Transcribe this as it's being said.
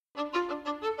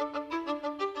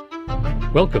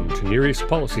Welcome to Near East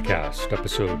PolicyCast,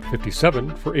 episode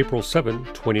 57 for April 7,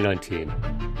 2019.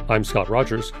 I'm Scott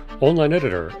Rogers, online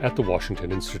editor at the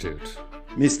Washington Institute.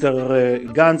 Mr.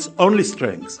 Gantz's only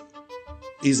strength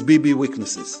is Bibi's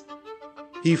weaknesses.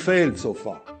 He failed so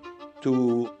far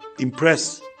to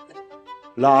impress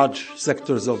large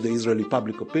sectors of the Israeli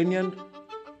public opinion.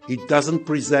 He doesn't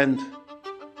present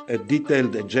a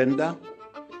detailed agenda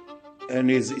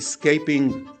and is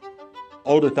escaping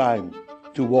all the time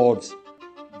towards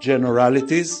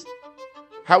generalities.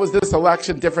 How is this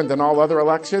election different than all other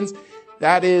elections?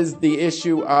 That is the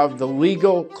issue of the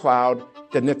legal cloud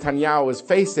that Netanyahu is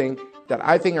facing that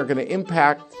I think are going to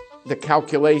impact the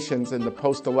calculations in the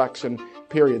post-election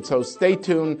period. So stay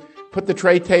tuned, put the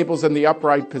tray tables in the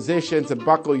upright positions and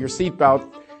buckle your seatbelt.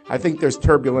 I think there's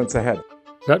turbulence ahead.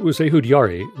 That was Ehud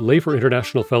Yari, Lefer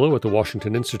International Fellow at the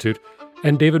Washington Institute,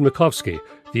 and David Makovsky,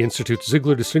 the Institute's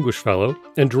Ziegler Distinguished Fellow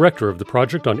and Director of the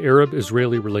Project on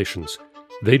Arab-Israeli Relations.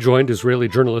 They joined Israeli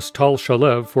journalist Tal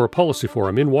Shalev for a policy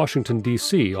forum in Washington,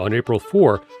 D.C. on April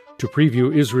 4 to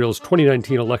preview Israel's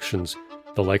 2019 elections,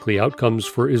 the likely outcomes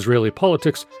for Israeli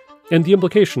politics, and the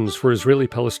implications for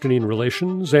Israeli-Palestinian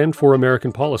relations and for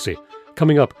American policy.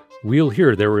 Coming up, we'll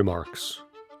hear their remarks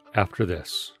after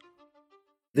this.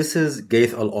 This is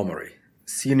Gaith Al-Omari,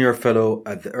 Senior Fellow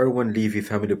at the Erwin Levy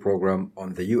Family Program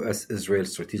on the U.S.-Israel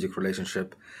Strategic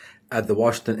Relationship at the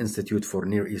Washington Institute for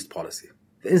Near East Policy.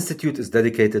 The Institute is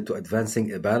dedicated to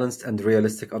advancing a balanced and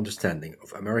realistic understanding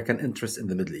of American interests in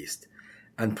the Middle East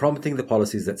and promoting the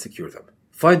policies that secure them.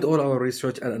 Find all our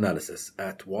research and analysis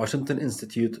at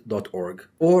washingtoninstitute.org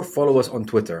or follow us on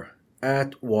Twitter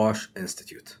at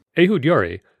WashInstitute. Ehud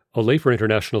Yari, a Lefer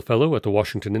International Fellow at the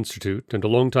Washington Institute and a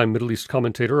longtime Middle East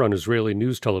commentator on Israeli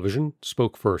news television,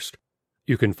 spoke first.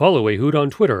 You can follow Ehud on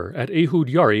Twitter at Ehud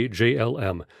Yari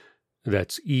JLM.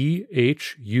 That's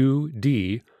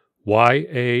EHUDYAARI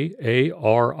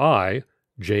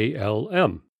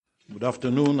JLM. Good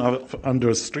afternoon.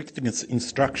 Under strict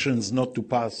instructions not to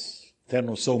pass 10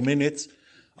 or so minutes,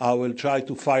 I will try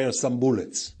to fire some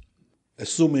bullets,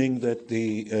 assuming that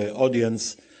the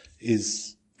audience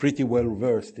is pretty well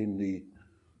versed in the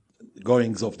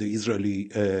goings of the Israeli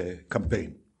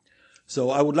campaign. So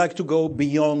I would like to go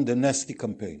beyond the nasty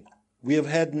campaign. We have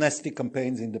had nasty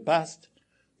campaigns in the past.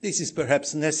 This is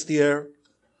perhaps nastier,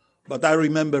 but I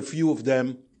remember a few of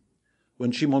them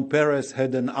when Shimon Peres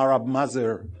had an Arab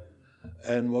mother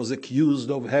and was accused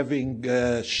of having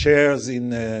shares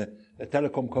in a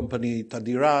telecom company,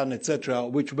 Tadiran, etc.,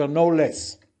 which were no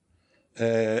less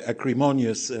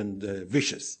acrimonious and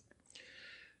vicious.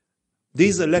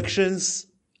 These elections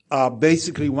are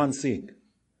basically one thing.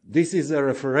 This is a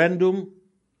referendum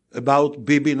about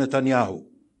Bibi Netanyahu.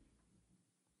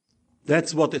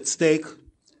 That's what's at stake.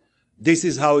 This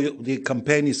is how the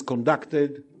campaign is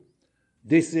conducted.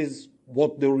 This is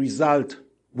what the result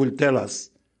will tell us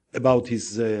about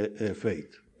his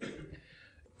fate.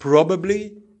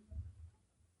 Probably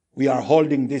we are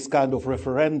holding this kind of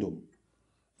referendum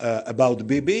about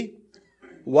Bibi,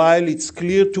 while it's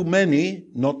clear to many,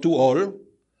 not to all,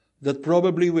 that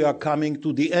probably we are coming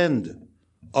to the end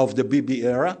of the Bibi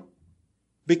era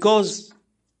because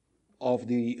of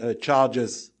the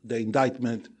charges, the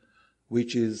indictment,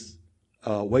 which is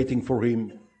waiting for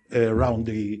him around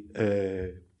the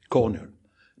corner.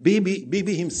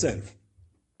 Bibi himself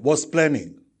was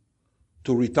planning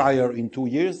to retire in 2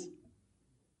 years.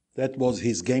 That was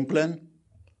his game plan,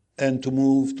 and to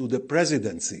move to the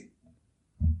presidency,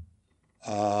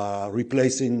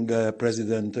 replacing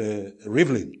President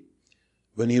Rivlin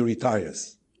when he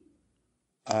retires.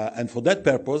 And for that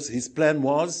purpose, his plan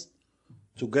was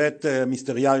to get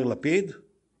Mr. Yair Lapid,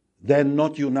 then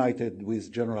not united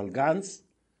with General Gantz,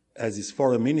 as his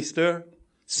foreign minister,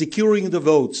 securing the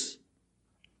votes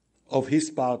of his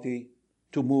party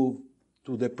to move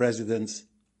to the president's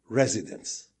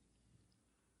residence.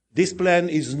 This plan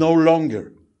is no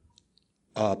longer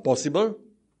possible,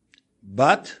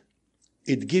 but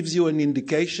it gives you an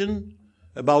indication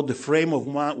about the frame of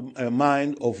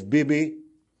mind of Bibi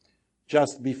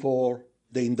just before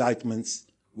the indictments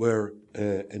were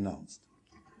announced.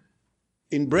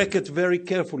 In bracket, very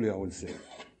carefully, I will say,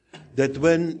 that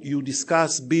when you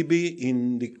discuss Bibi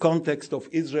in the context of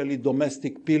Israeli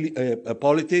domestic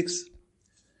politics,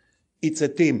 it's a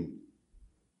team.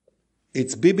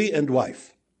 It's Bibi and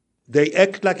wife. They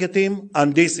act like a team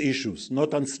on these issues,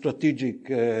 not on strategic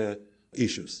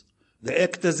issues. They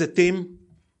act as a team,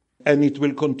 and it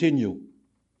will continue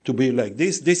to be like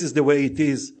this. This is the way it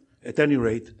is, at any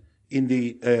rate, in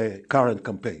the current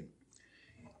campaign.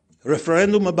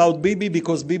 Referendum about Bibi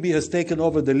because Bibi has taken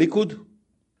over the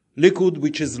Likud,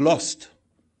 which has lost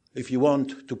if you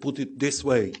want to put it this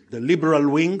way, the liberal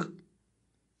wing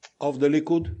of the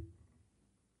Likud.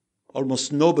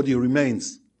 Almost nobody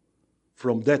remains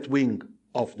from that wing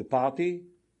of the party.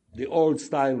 The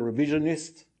old-style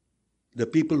revisionists, the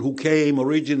people who came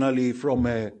originally from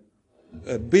a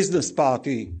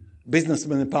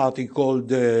businessman party called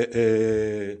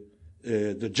the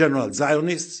General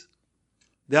Zionists,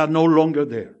 they are no longer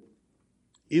there,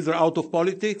 either out of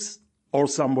politics or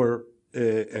somewhere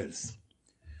else.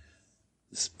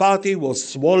 This party was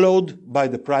swallowed by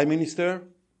the prime minister,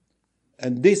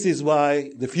 and this is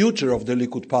why the future of the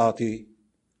Likud party,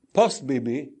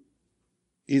 post-Bibi,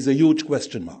 is a huge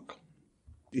question mark.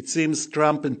 It seems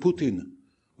Trump and Putin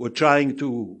were trying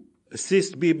to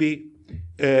assist Bibi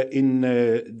in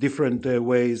different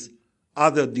ways.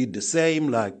 Others did the same,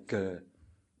 like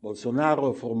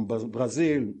Bolsonaro from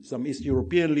Brazil, some East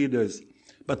European leaders.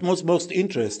 But most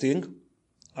interesting,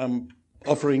 I'm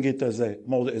offering it as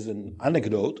an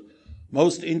anecdote,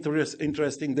 most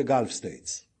interesting, the Gulf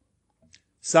states.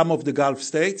 Some of the Gulf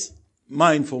states,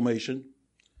 my information,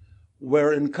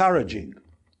 were encouraging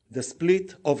the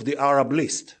split of the Arab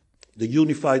list, the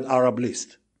unified Arab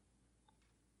list.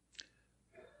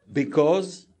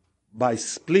 Because by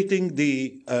splitting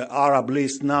the Arab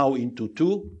list now into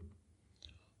two,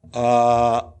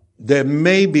 there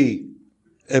may be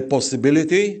a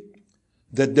possibility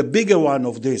that the bigger one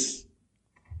of these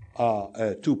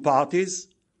two parties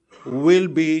will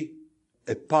be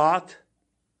a part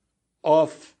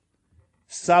of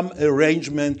some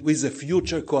arrangement with a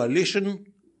future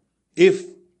coalition if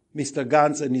Mr.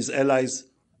 Gantz and his allies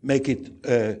make it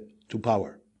to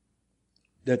power.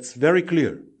 That's very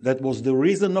clear. That was the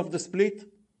reason of the split.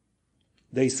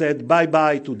 They said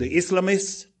bye-bye to the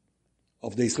Islamists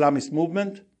of the Islamist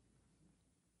movement.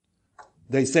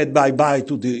 They said bye-bye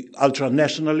to the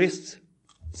ultra-nationalists,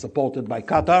 supported by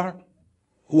Qatar,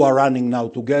 who are running now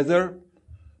together,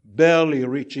 barely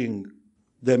reaching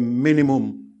the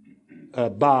minimum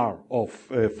bar of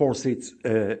 4 seats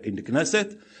in the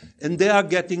Knesset, and they are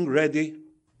getting ready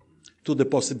to the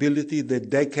possibility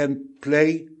that they can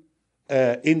play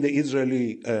in the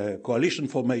Israeli coalition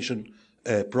formation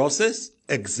process,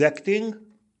 exacting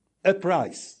a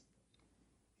price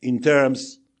in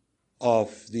terms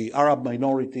of the Arab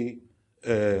minority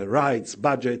rights,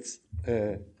 budgets,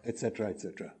 etc.,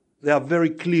 etc. They are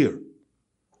very clear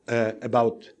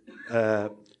about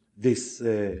this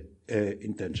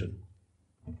intention.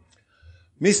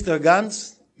 Mr.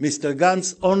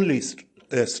 Gantz' only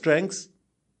strength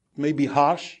may be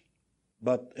harsh,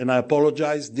 and I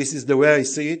apologize, this is the way I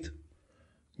see it.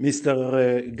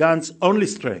 Mr. Gantz's only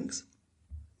strength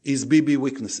is Bibi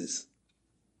weaknesses.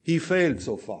 He failed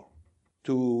so far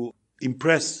to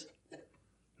impress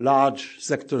large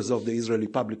sectors of the Israeli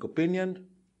public opinion.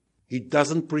 He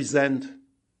doesn't present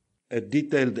a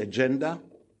detailed agenda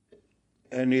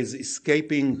and is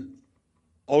escaping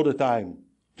all the time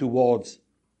towards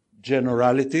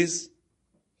generalities.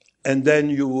 And then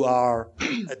you are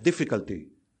at difficulty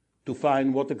to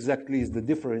find what exactly is the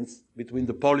difference between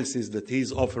the policies that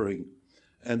he's offering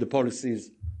and the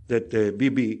policies that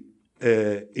Bibi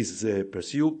is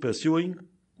pursuing.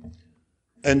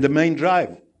 And the main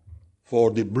drive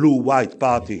for the blue-white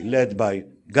party led by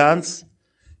Gantz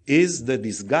is the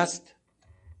disgust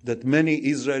that many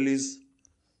Israelis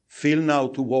feel now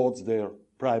towards their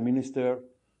prime minister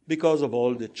because of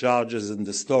all the charges and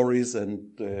the stories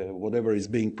and whatever is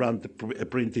being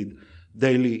printed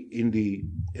daily in the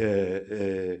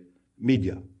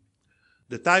media.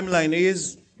 The timeline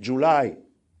is July.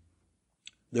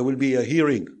 There will be a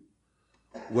hearing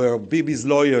where Bibi's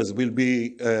lawyers will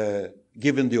be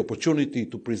given the opportunity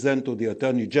to present to the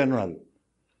Attorney General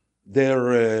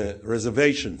their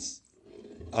reservations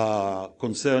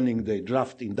concerning the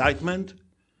draft indictment.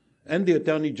 And the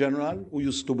Attorney General, who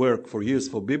used to work for years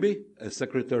for Bibi, as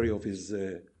secretary of his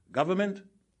government,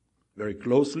 very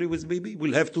closely with Bibi,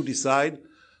 will have to decide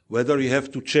whether he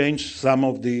have to change some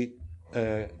of the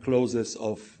clauses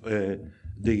of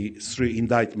the 3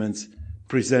 indictments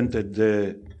presented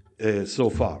so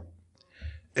far.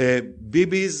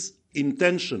 Bibi's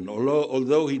intention,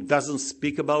 although he doesn't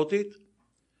speak about it,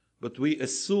 but we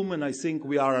assume, and I think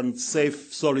we are on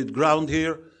safe, solid ground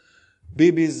here,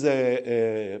 Bibi's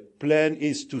plan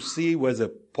is to see whether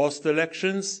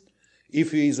post-elections,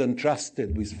 if he is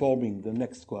entrusted with forming the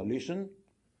next coalition,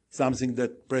 something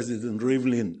that President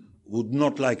Rivlin would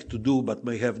not like to do but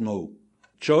may have no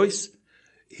choice,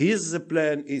 his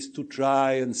plan is to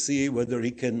try and see whether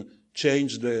he can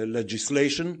change the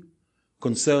legislation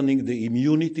concerning the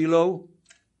immunity law,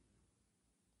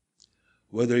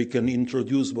 whether he can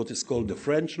introduce what is called the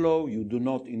French law. You do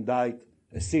not indict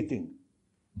a sitting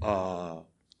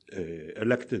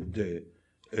elected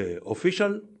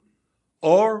official,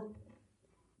 or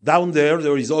down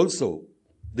there is also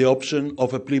the option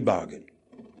of a plea bargain.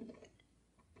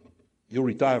 You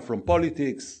retire from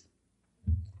politics,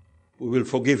 we will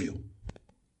forgive you.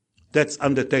 That's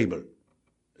on the table.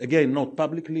 Again, not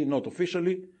publicly, not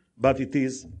officially, but it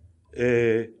is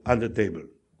on the table.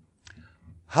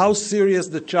 How serious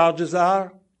the charges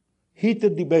are?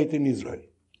 Heated debate in Israel.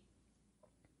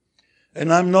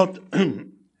 And I'm not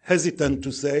hesitant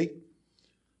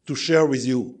to share with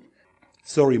you,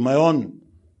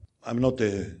 I'm not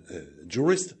a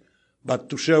jurist, but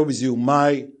to share with you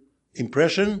my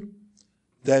impression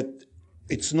that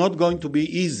it's not going to be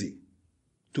easy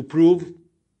to prove,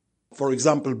 for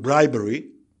example, bribery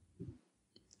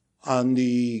on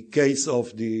the case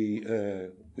of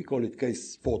we call it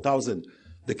case 4000,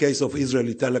 the case of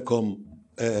Israeli Telecom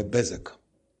Bezeq.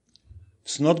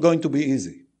 It's not going to be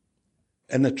easy.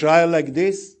 And a trial like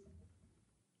this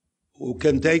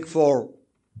can take for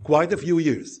quite a few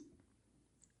years.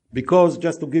 Because,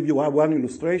 just to give you one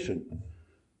illustration,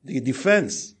 the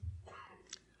defense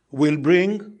will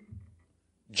bring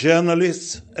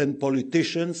journalists and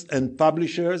politicians and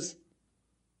publishers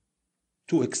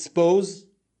to expose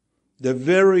the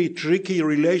very tricky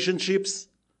relationships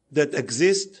that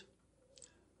exist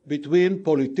between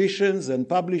politicians and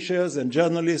publishers and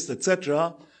journalists,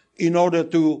 etc., in order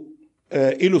to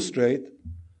illustrate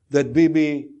that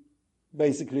Bibi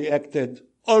basically acted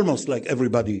almost like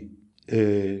everybody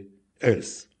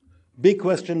else. Big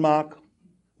question mark.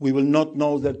 We will not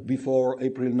know that before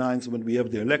April 9th when we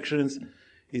have the elections.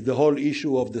 Is the whole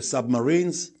issue of the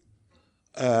submarines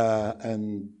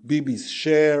and Bibi's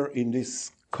share in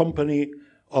this company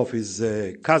of his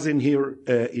cousin here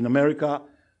in America.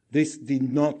 This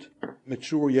did not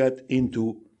mature yet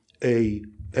into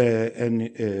an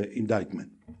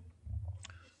indictment.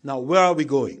 Now, where are we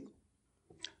going?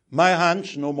 My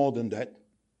hunch, no more than that,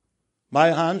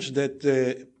 my hunch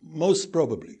that most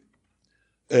probably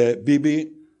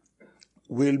Bibi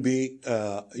will be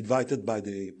invited by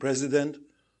the president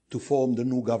to form the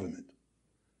new government.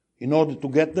 In order to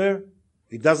get there,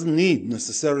 it doesn't need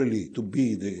necessarily to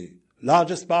be the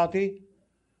largest party.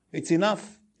 It's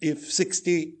enough if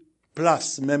 60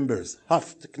 plus members,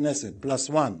 half the Knesset plus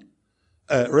one,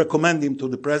 recommend him to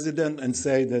the president and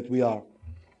say that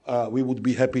we would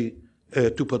be happy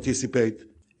to participate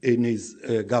in his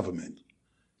government.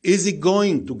 Is he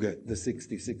going to get the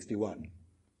 60, 61?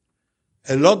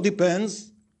 A lot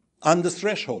depends on the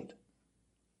threshold,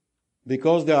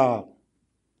 because there are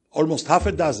almost half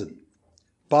a dozen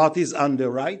parties on the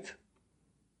right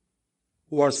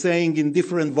who are saying in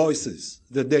different voices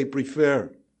that they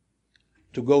prefer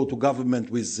to go to government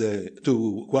with,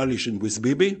 to coalition with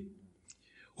Bibi,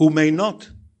 who may not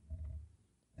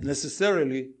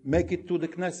necessarily make it to the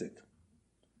Knesset.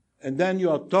 And then you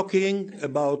are talking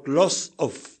about loss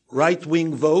of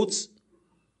right-wing votes,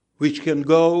 which can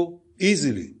go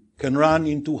easily, can run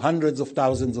into hundreds of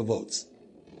thousands of votes.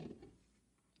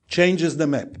 Changes the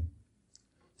map.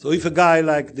 So if a guy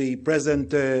like the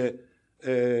present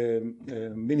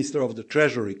Minister of the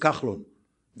Treasury, Kahlon,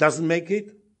 doesn't make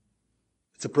it,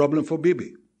 it's a problem for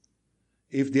Bibi.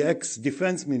 If the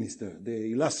ex-defense minister,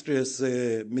 the illustrious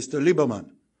Mr.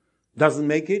 Lieberman, doesn't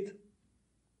make it,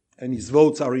 and his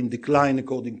votes are in decline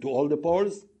according to all the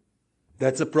polls,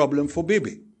 that's a problem for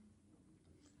Bibi.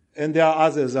 And there are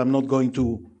others, I'm not going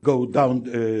to go down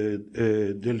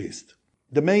the list.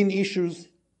 The main issues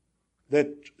that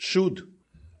should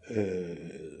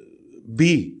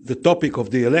be the topic of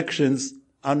the elections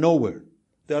are nowhere.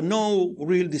 There are no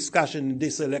real discussion in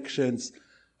these elections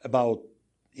about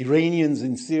Iranians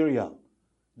in Syria,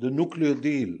 the nuclear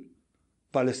deal,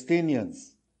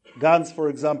 Palestinians. Gantz, for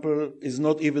example, is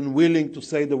not even willing to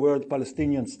say the word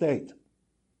Palestinian state,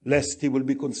 lest he will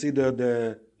be considered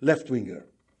a left-winger.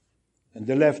 And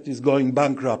the left is going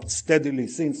bankrupt steadily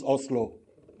since Oslo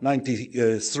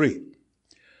 93.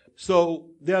 So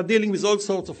they are dealing with all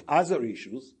sorts of other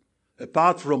issues,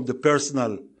 apart from the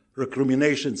personal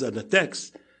recriminations and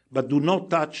attacks, but do not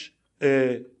touch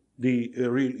the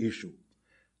real issue.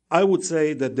 I would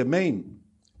say that the main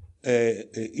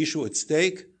issue at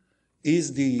stake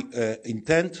is the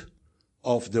intent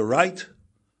of the right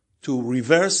to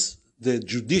reverse the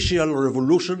judicial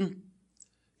revolution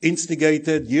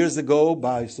instigated years ago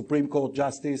by Supreme Court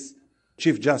Justice,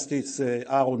 Chief Justice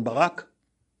Aaron Barak,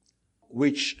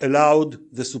 which allowed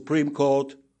the Supreme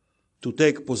Court to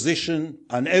take position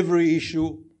on every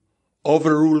issue,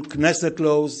 overrule Knesset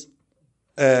laws,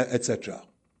 etc.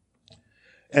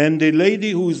 And the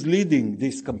lady who is leading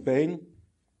this campaign,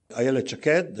 Ayelet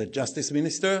Shaked, the Justice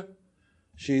Minister,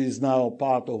 She is now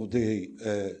part of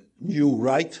the New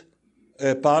Right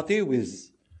party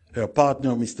with her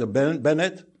partner, Mr.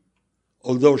 Bennett,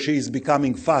 although she is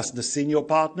becoming fast the senior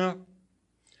partner.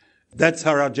 That's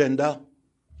her agenda.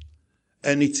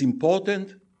 And it's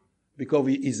important because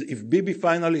if Bibi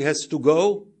finally has to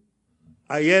go,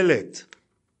 Ayelet,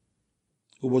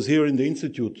 who was here in the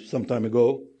Institute some time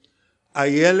ago,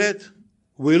 Ayelet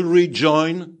will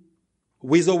rejoin,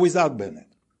 with or without Bennett,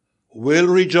 will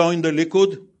rejoin the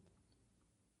Likud,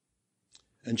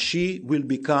 and she will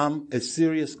become a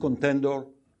serious contender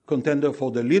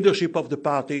for the leadership of the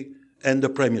party and the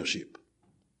premiership.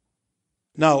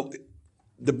 Now,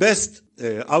 the best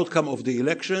outcome of the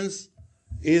elections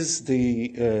is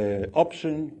the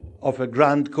option of a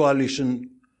grand coalition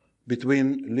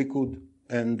between Likud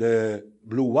and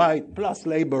Blue-White, plus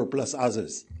Labor, plus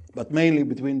others, but mainly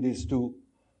between these two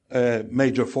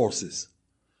major forces.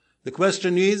 The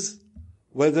question is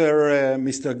whether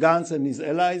Mr. Gantz and his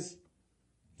allies,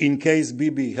 in case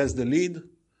Bibi has the lead,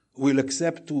 will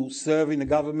accept to serve in a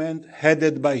government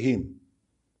headed by him.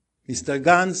 Mr.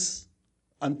 Gantz,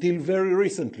 until very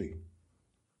recently,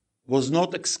 was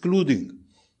not excluding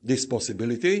this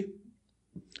possibility.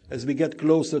 As we get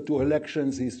closer to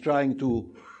elections, he's trying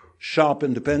to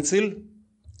sharpen the pencil,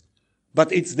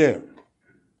 but it's there.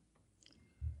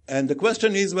 And the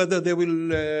question is whether they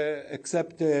will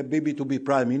accept Bibi to be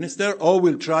prime minister or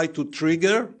will try to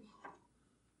trigger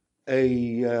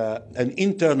an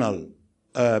internal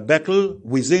battle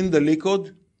within the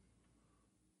Likud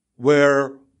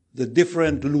where the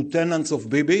different lieutenants of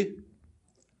Bibi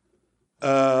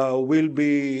will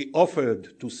be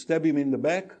offered to stab him in the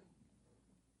back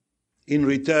in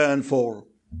return for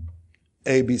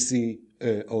ABC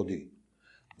OD.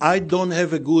 I don't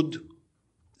have a good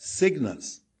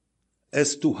signals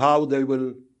as to how they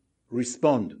will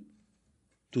respond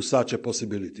to such a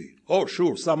possibility. Oh,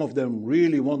 sure, some of them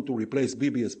really want to replace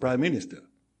Bibi as prime minister,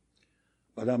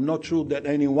 but I'm not sure that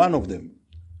any one of them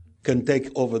can take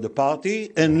over the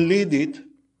party and lead it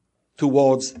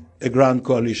towards a grand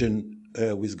coalition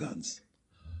with Gantz.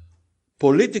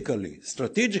 Politically,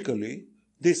 strategically,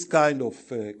 this kind of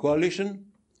coalition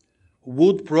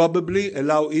would probably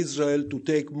allow Israel to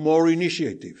take more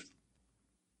initiative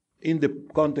in the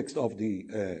context of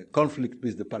the conflict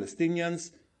with the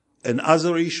Palestinians and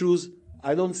other issues.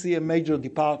 I don't see a major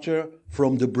departure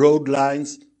from the broad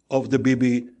lines of the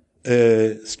Bibi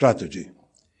strategy.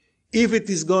 If it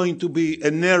is going to be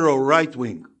a narrow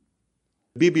right-wing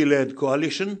Bibi-led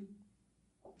coalition,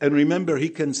 and remember he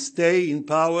can stay in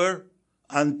power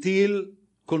until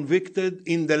convicted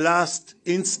in the last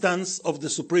instance of the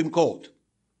Supreme Court,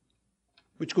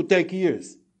 which could take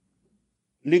years,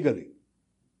 legally,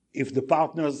 if the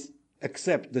partners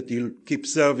accept that he'll keep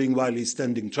serving while he's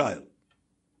standing trial.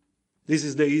 This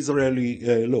is the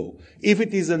Israeli law. If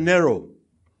it is a narrow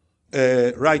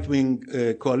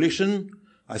right-wing coalition,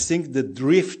 I think the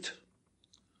drift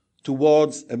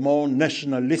towards a more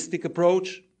nationalistic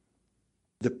approach,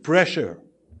 the pressure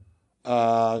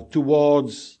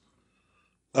towards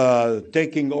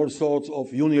taking all sorts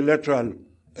of unilateral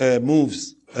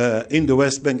moves in the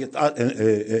West Bank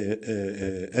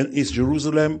and East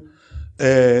Jerusalem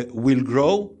will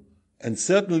grow, and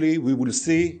certainly we will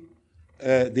see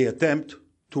the attempt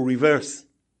to reverse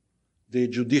the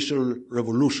judicial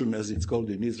revolution, as it's called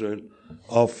in Israel,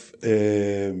 of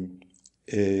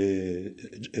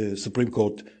Supreme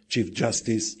Court Chief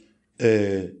Justice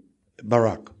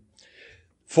Barak.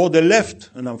 For the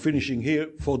left, and I'm finishing here,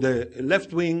 for the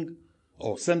left-wing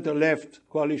or center-left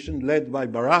coalition led by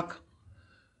Barak,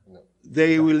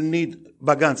 they will need,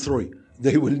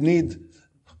 they will need,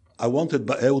 I wanted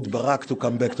Ehud Barak to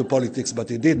come back to politics, but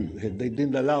he didn't. They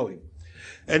didn't allow him.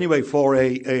 Anyway, for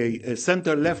a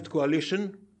center-left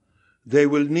coalition, they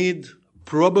will need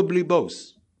probably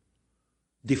both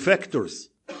defectors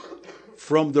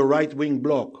from the right-wing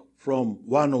bloc, from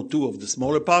one or two of the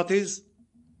smaller parties,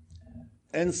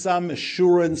 and some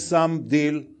assurance, some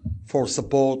deal for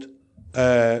support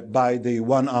by the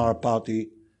 1R party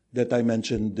that I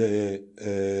mentioned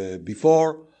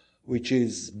before, which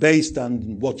is based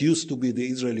on what used to be the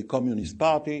Israeli Communist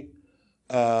Party.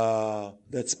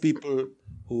 That's people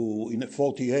who, in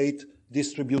 1948,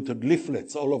 distributed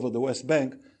leaflets all over the West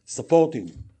Bank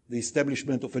supporting the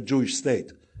establishment of a Jewish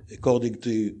state, according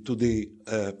to the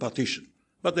partition.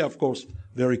 But they're, of course,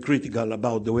 very critical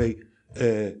about the way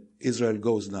Israel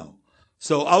goes now.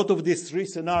 So out of these three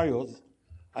scenarios,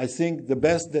 I think the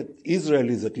best that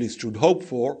Israelis at least should hope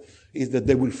for is that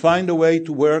they will find a way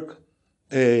to work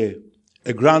a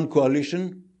grand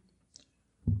coalition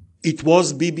It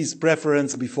was Bibi's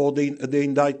preference before the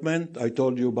indictment. I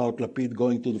told you about Lapid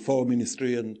going to the foreign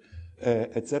ministry and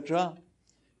etc.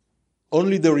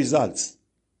 Only the results,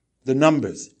 the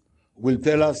numbers, will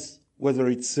tell us whether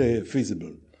it's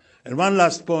feasible. And one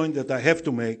last point that I have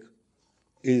to make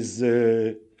is,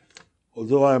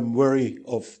 although I'm wary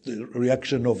of the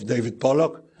reaction of David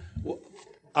Pollock,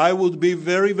 I would be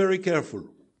very, very careful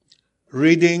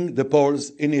reading the polls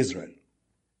in Israel.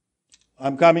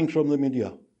 I'm coming from the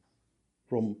media,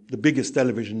 from the biggest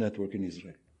television network in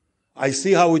Israel. I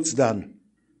see how it's done.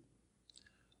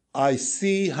 I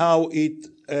see how it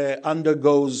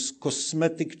undergoes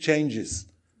cosmetic changes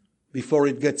before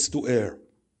it gets to air.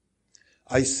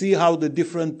 I see how the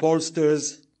different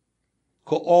pollsters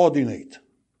coordinate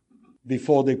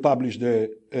before they publish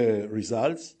the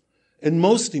results. And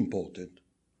most important,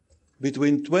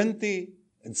 between 20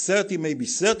 and 30, maybe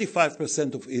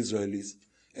 35% of Israelis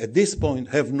at this point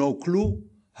have no clue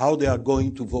how they are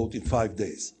going to vote in 5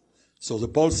 days. So the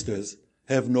pollsters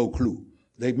have no clue.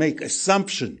 They make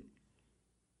assumption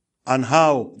on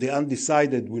how the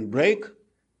undecided will break,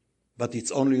 but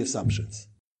it's only assumptions.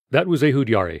 That was Ehud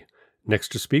Yari.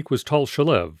 Next to speak was Tal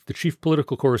Shalev, the chief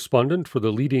political correspondent for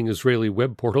the leading Israeli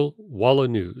web portal Walla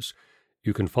News.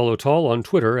 You can follow Tal on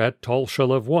Twitter at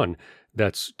TalShalev1.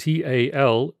 That's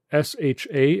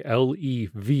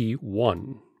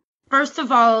TalShalev1. First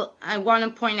of all, I want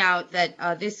to point out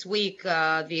that this week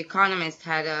The Economist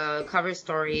had a cover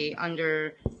story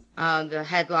under the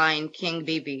headline King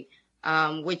Bibi,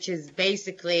 which is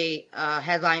basically a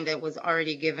headline that was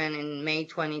already given in May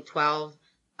 2012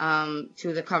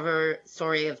 to the cover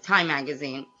story of Time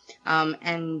magazine.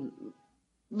 And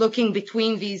looking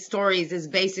between these stories is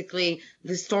basically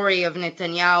the story of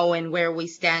Netanyahu and where we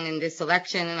stand in this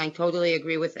election. And I totally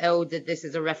agree with Ehud that this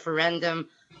is a referendum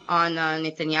on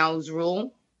Netanyahu's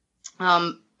rule.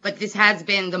 But this has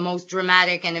been the most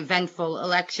dramatic and eventful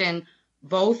election,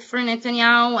 both for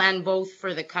Netanyahu and both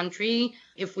for the country.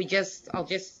 I'll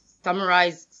just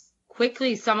summarize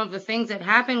quickly some of the things that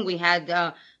happened. We had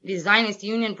the Zionist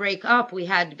Union break up. We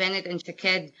had Bennett and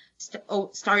Shaked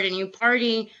start a new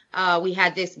party. We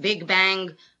had this big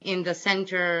bang in the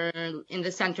center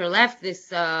left,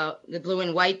 the blue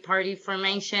and white party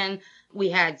formation. We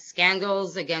had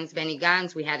scandals against Benny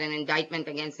Gantz. We had an indictment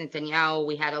against Netanyahu.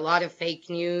 We had a lot of fake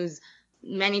news,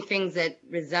 many things that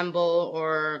resemble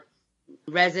or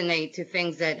resonate to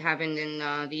things that happened in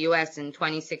the U.S. in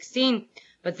 2016.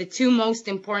 But the two most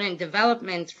important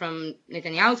developments from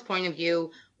Netanyahu's point of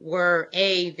view were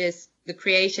the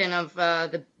creation of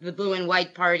the blue and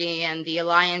white party and the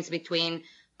alliance between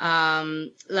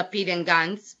Lapid and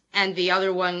Gantz, and the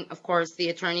other one, of course, the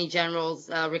Attorney General's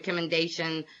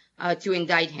recommendation to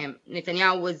indict him.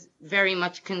 Netanyahu was very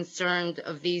much concerned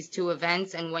of these two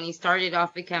events, and when he started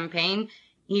off the campaign,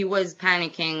 he was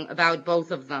panicking about both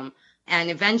of them.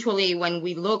 And eventually, when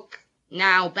we look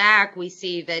now back, we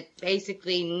see that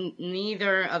basically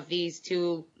neither of these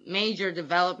two major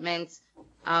developments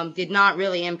did not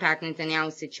really impact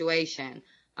Netanyahu's situation.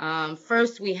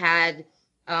 First, we had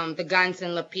the Gantz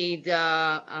and Lapid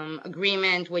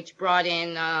agreement, which brought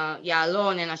in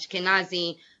Ya'alon and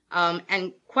Ashkenazi,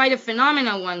 and quite a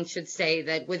phenomenon, one should say,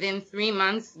 that within 3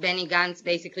 months, Benny Gantz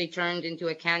basically turned into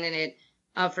a candidate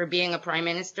for being a prime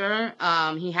minister.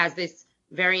 He has this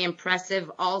very impressive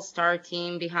all-star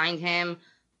team behind him.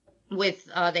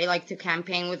 They like to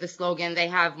campaign with the slogan, they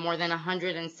have more than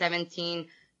 117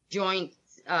 joint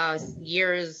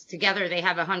years together. They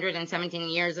have 117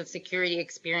 years of security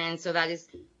experience. So that is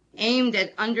aimed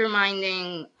at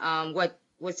undermining what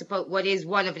is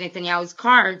one of Netanyahu's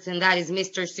cards, and that is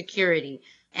Mr. Security.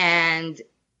 And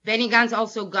Benny Gantz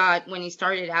also got, when he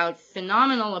started out,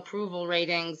 phenomenal approval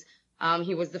ratings.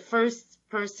 He was the first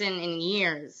person in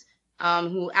years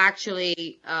who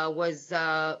actually was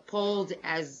polled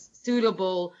as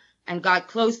suitable and got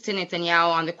close to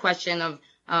Netanyahu on the question of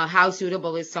how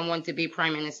suitable is someone to be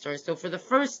prime minister. So for the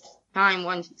first time,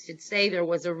 one should say there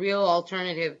was a real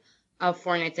alternative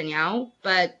for Netanyahu.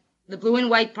 But the blue and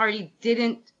white party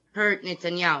didn't hurt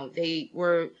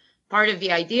Netanyahu. Part of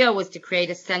the idea was to create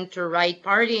a center-right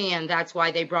party, and that's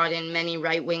why they brought in many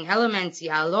right-wing elements,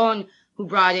 Ya'alon, who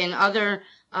brought in other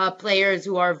players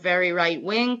who are very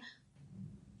right-wing.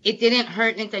 It didn't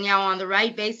hurt Netanyahu on the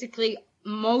right. Basically,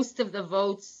 most of the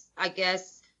votes, I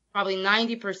guess, probably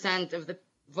 90% of the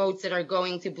votes that are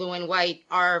going to blue and white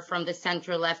are from the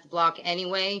center-left bloc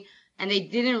anyway, and they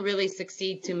didn't really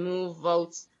succeed to move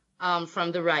votes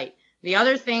from the right. The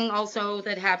other thing also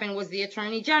that happened was the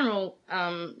Attorney General,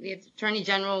 the Attorney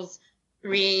General's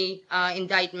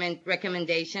indictment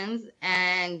recommendations,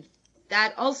 and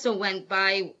that also went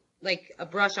by like a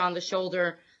brush on the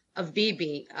shoulder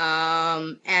Bibi.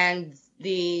 And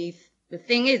the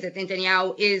thing is that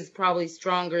Netanyahu is probably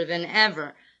stronger than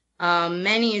ever.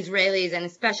 Many Israelis, and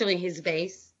especially his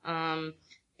base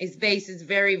is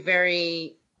very,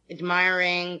 very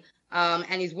admiring,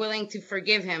 and is willing to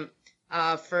forgive him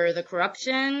for the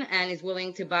corruption, and is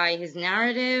willing to buy his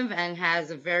narrative, and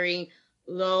has a very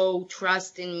low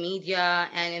trust in media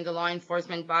and in the law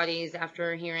enforcement bodies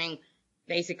after hearing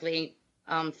basically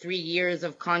 3 years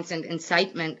of constant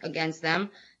incitement against them.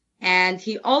 And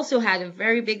he also had a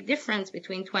very big difference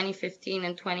between 2015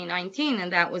 and 2019,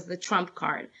 and that was the Trump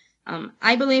card.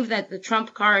 I believe that the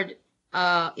Trump card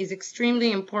is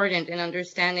extremely important in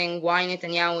understanding why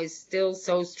Netanyahu is still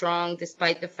so strong,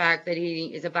 despite the fact that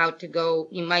he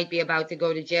might be about to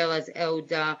go to jail, as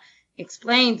Ehud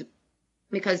explained,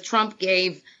 because Trump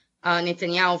gave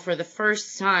Netanyahu for the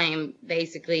first time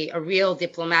basically a real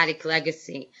diplomatic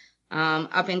legacy.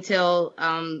 Up until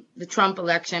the Trump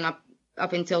election,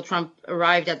 up until Trump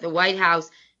arrived at the White House,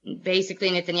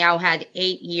 basically Netanyahu had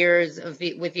 8 years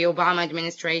with the Obama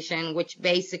administration, which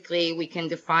basically we can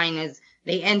define as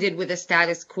they ended with a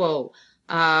status quo.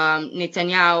 President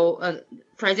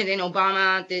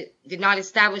Obama did not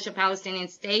establish a Palestinian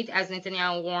state, as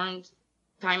Netanyahu warned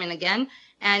time and again,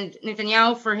 and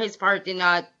Netanyahu, for his part, did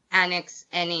not annex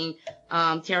any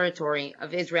territory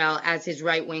of Israel, as his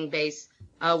right-wing base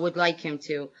would like him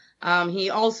to. He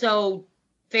also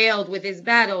failed with his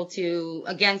battle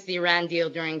against the Iran deal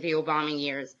during the Obama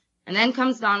years. And then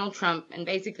comes Donald Trump and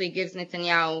basically gives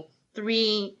Netanyahu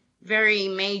 3 very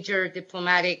major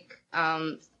diplomatic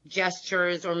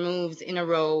gestures or moves in a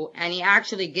row. And he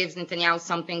actually gives Netanyahu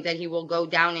something that he will go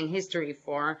down in history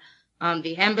for.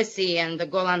 The embassy and the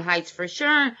Golan Heights for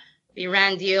sure. The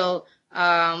Iran deal,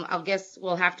 I guess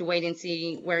we'll have to wait and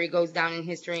see where he goes down in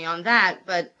history on that.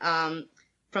 But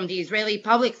from the Israeli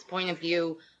public's point of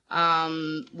view,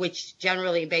 which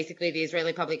generally, basically, the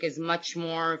Israeli public is much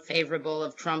more favorable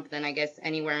of Trump than, I guess,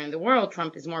 anywhere in the world.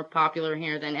 Trump is more popular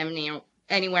here than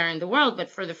anywhere in the world. But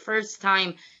for the first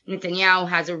time, Netanyahu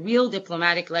has a real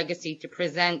diplomatic legacy to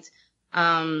present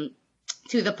to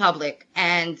the public.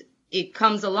 And it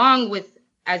comes along with,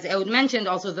 as Ehud mentioned,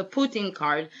 also the Putin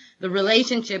card, the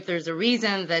relationship. There's a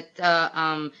reason that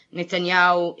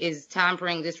Netanyahu is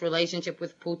tampering this relationship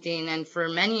with Putin. And for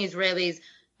many Israelis,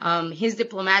 his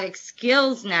diplomatic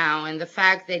skills now, and the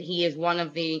fact that he is one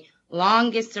of the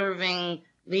longest serving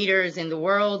leaders in the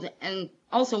world, and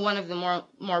also one of the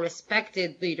more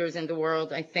respected leaders in the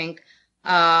world, I think,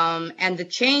 and the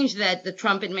change that the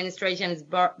Trump administration has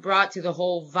brought to the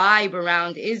whole vibe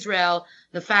around Israel,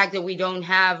 the fact that we don't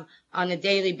have on a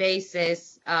daily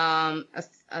basis a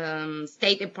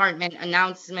State Department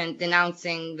announcement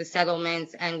denouncing the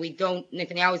settlements, and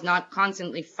Netanyahu is not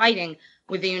constantly fighting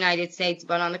with the United States,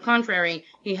 but on the contrary,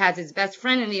 he has his best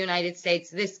friend in the United States.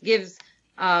 This gives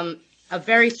a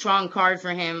very strong card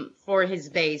for him, for his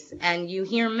base. And you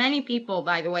hear many people,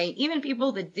 by the way, even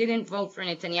people that didn't vote for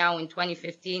Netanyahu in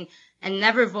 2015 and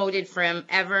never voted for him,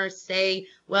 ever say,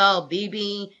 well,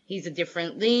 Bibi, he's a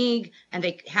different league, and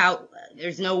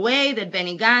there's no way that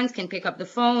Benny Gantz can pick up the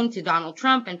phone to Donald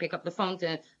Trump and pick up the phone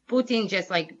to Putin just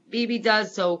like Bibi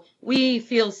does. So we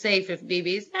feel safe if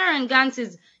Bibi is there, and Gantz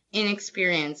is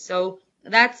inexperienced. So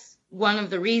that's one of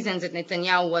the reasons that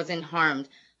Netanyahu wasn't harmed.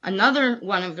 Another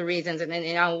one of the reasons that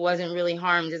Netanyahu wasn't really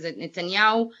harmed is that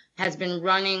Netanyahu has been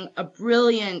running a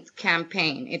brilliant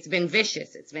campaign. It's been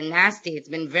vicious. It's been nasty. It's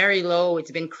been very low. It's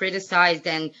been criticized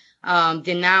and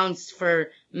denounced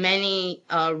for many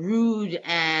rude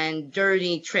and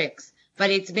dirty tricks.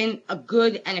 But it's been a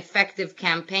good and effective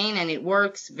campaign, and it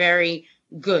works very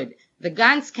good. The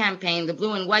Gantz campaign, the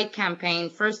blue and white campaign,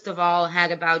 first of all,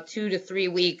 had about 2 to 3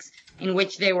 weeks in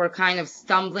which they were kind of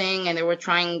stumbling and they were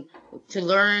trying to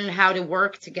learn how to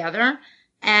work together.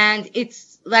 And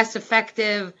it's less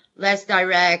effective, less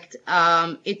direct.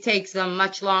 It takes them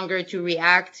much longer to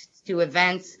react to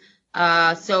events.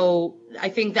 So I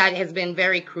think that has been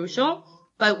very crucial.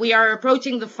 But we are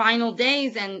approaching the final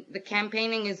days and the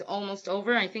campaigning is almost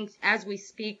over. I think as we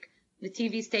speak, the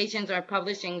TV stations are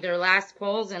publishing their last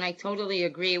polls, and I totally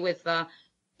agree with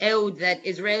Ehud that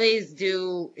Israelis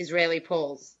do Israeli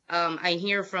polls. I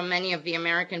hear from many of the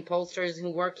American pollsters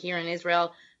who work here in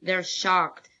Israel, they're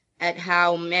shocked at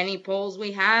how many polls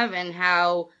we have and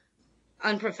how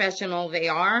unprofessional they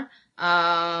are.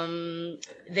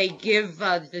 They give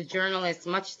the journalists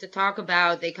much to talk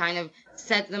about. They kind of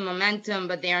set the momentum,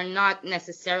 but they are not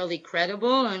necessarily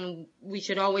credible, and we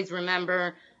should always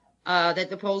remember that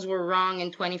the polls were wrong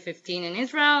in 2015 in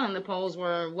Israel, and the polls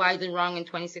were widely wrong in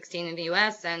 2016 in the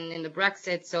US and in the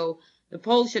Brexit. So the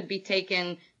polls should be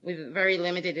taken with very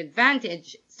limited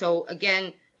advantage. So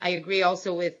again, I agree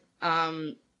also with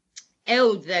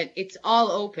Ehud that it's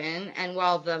all open, and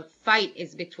while the fight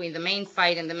is between the main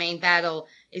fight and the main battle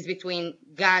is between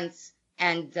Gantz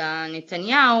and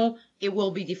Netanyahu, it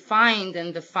will be defined,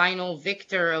 and the final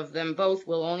victor of them both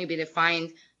will only be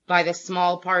defined by the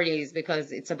small parties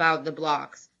because it's about the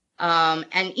blocks.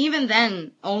 And even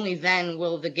then, only then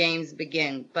will the games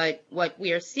begin. But what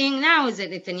we are seeing now is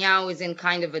that Netanyahu is in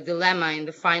kind of a dilemma in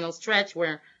the final stretch.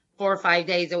 We're 4 or 5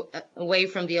 days away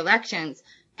from the elections.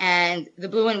 And the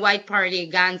blue and white party,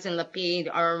 Gantz and Lapid,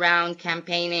 are around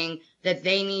campaigning that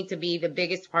they need to be the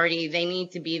biggest party. They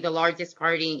need to be the largest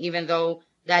party, even though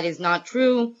that is not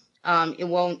true. It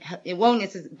won't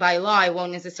by law, it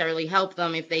won't necessarily help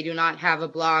them if they do not have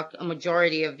a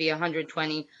majority of the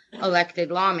 120 elected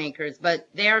lawmakers. But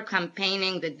they are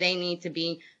campaigning that they need to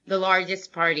be the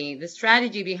largest party. The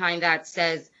strategy behind that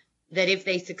says that if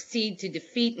they succeed to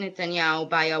defeat Netanyahu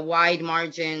by a wide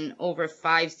margin over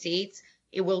 5 seats,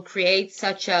 it will create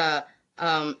such a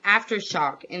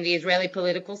aftershock in the Israeli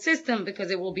political system, because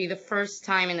it will be the first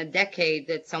time in a decade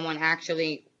that someone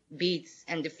actually beats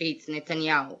and defeats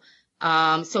Netanyahu.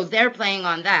 So they're playing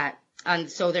on that. And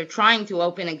so they're trying to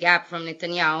open a gap from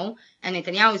Netanyahu, and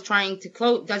Netanyahu is trying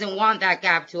to doesn't want that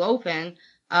gap to open.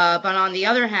 But on the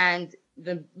other hand,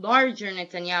 the larger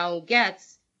Netanyahu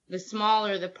gets, the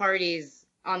smaller the parties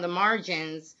on the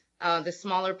margins, the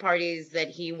smaller parties that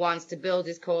he wants to build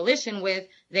his coalition with,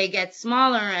 they get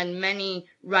smaller, and many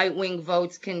right-wing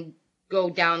votes can go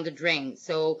down the drain.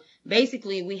 So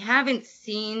basically, we haven't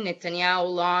seen Netanyahu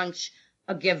launch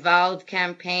a Gewalt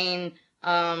campaign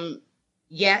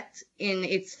yet in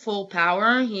its full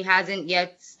power. He hasn't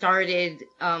yet started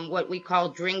what we call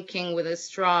drinking with a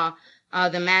straw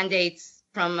the mandates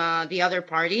from the other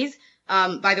parties.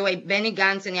 By the way, Benny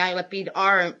Gantz and Yair Lapid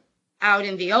are out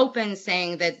in the open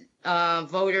saying that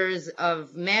voters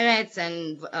of Meretz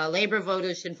and labor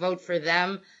voters should vote for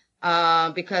them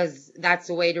because that's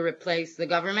a way to replace the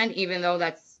government, even though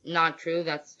that's not true.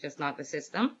 That's just not the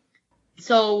system.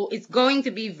 So it's going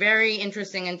to be very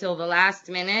interesting until the last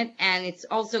minute, and it's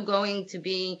also going to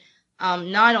be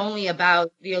not only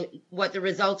about what the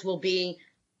results will be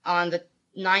on the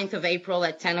 9th of April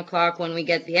at 10 o'clock when we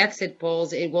get the exit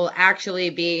polls. It will actually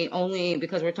be only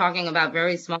because we're talking about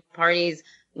very small parties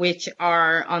which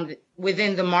are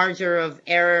within the margin of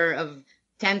error of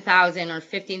 10,000 or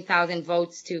 15,000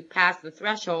 votes to pass the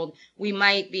threshold. We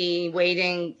might be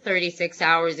waiting 36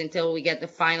 hours until we get the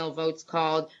final votes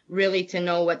called, really to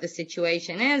know what the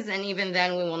situation is. And even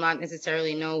then, we will not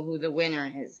necessarily know who the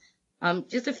winner is.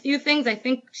 Just a few things I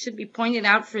think should be pointed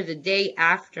out for the day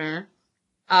after.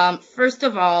 First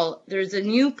of all, there's a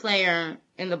new player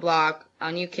in the block,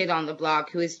 a new kid on the block,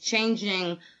 who is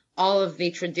changing all of the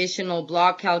traditional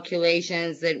block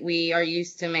calculations that we are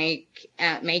used to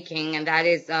making, and that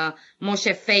is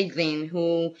Moshe Feiglin,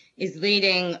 who is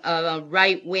leading a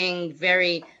right-wing,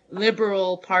 very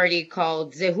liberal party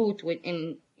called Zehut,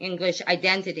 in English,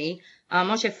 Identity.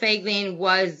 Moshe Feiglin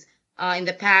was, in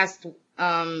the past,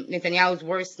 Netanyahu's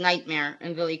worst nightmare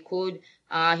in the Likud.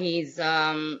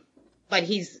 But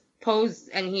he's posed,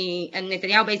 and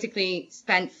Netanyahu basically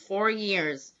spent 4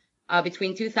 years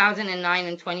between 2009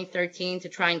 and 2013 to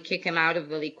try and kick him out of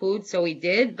the Likud. So he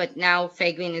did, but now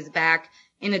Feiglin is back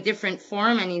in a different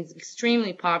form, and he's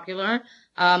extremely popular.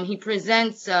 He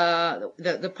presents,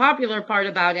 the popular part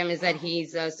about him is that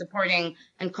he's supporting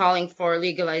and calling for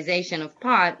legalization of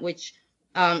pot, which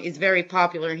is very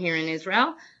popular here in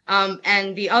Israel.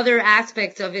 And the other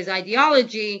aspects of his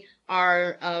ideology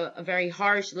are a very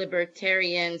harsh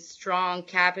libertarian, strong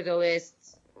capitalist,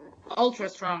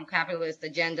 ultra-strong capitalist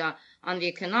agenda on the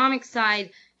economic side,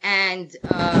 and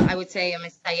I would say a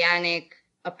messianic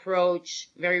approach,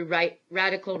 very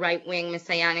radical right-wing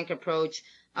messianic approach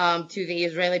to the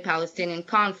Israeli-Palestinian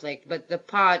conflict. But the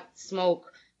pot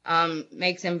smoke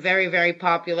makes him very, very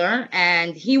popular,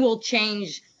 and he will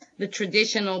change the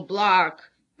traditional bloc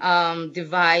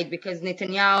divide, because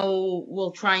Netanyahu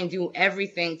will try and do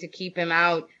everything to keep him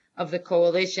out of the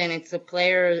coalition. It's a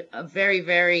very,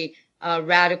 very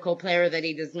radical player that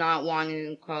he does not want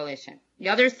in the coalition. The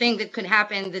other thing that could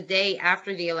happen the day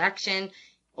after the election,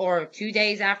 or 2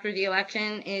 days after the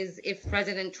election, is if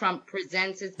President Trump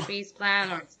presents his peace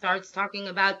plan or starts talking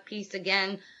about peace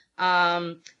again,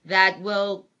 that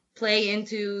will play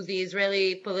into the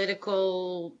Israeli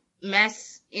political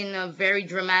mess in a very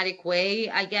dramatic way,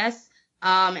 I guess.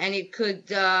 And it could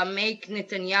make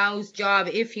Netanyahu's job,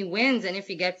 if he wins and if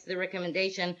he gets the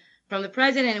recommendation from the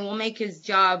president, it will make his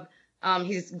job,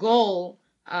 his goal,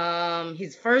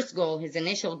 his first goal, his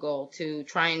initial goal to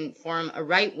try and form a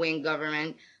right-wing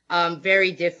government,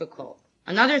 very difficult.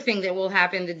 Another thing that will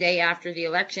happen the day after the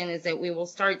election is that we will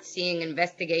start seeing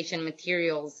investigation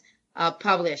materials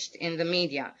published in the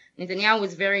media. Netanyahu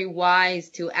was very wise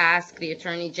to ask the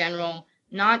Attorney General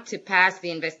not to pass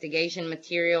the investigation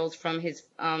materials from his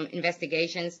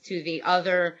investigations to the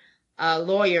other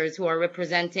lawyers who are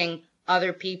representing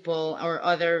other people or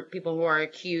other people who are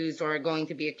accused or are going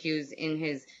to be accused in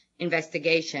his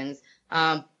investigations.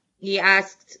 He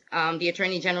asked the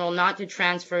Attorney General not to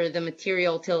transfer the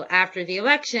material till after the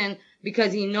election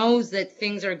because he knows that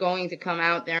things are going to come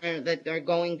out there that are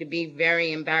going to be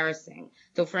very embarrassing.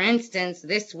 So, for instance,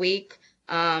 this week,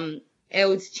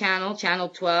 Ehud's channel, Channel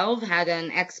 12, had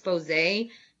an expose.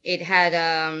 It had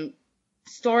a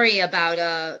story about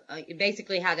it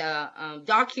basically had a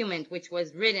document which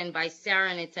was written by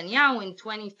Sarah Netanyahu in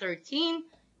 2013,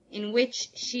 in which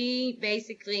she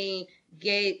basically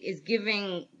is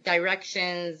giving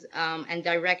directions and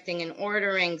directing and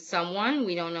ordering someone,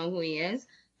 we don't know who he is,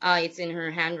 it's in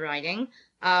her handwriting,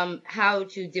 how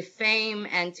to defame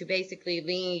and to basically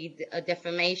lead a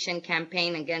defamation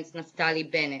campaign against Naftali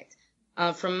Bennett.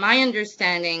 From my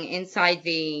understanding, inside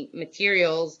the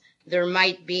materials, there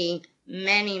might be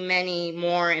many, many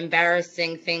more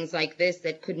embarrassing things like this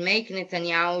that could make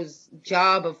Netanyahu's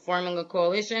job of forming a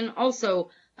coalition also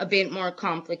a bit more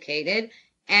complicated.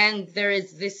 And there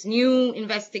is this new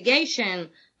investigation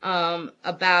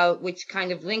about which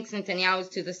kind of links Netanyahu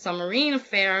to the submarine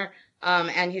affair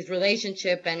and his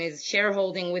relationship and his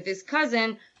shareholding with his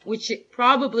cousin, which it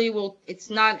probably will, it's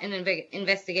not an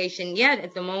investigation yet.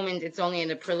 At the moment, it's only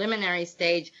in a preliminary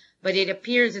stage, but it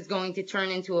appears it's going to turn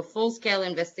into a full-scale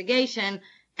investigation.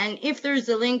 And if there's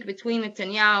a link between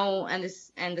Netanyahu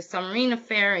and the submarine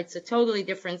affair, it's a totally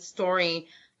different story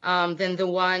than the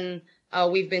one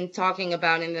we've been talking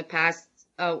about in the past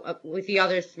with the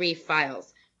other three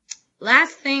files.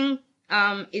 Last thing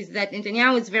is that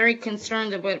Netanyahu is very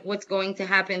concerned about what's going to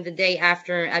happen the day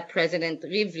after at President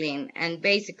Rivlin. And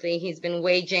basically, he's been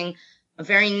waging a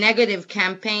very negative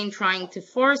campaign trying to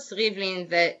force Rivlin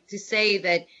to say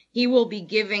that he will be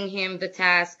giving him the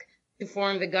task to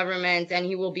form the government and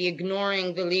he will be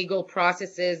ignoring the legal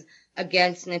processes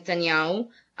against Netanyahu.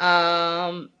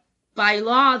 By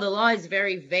law, the law is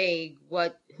very vague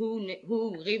who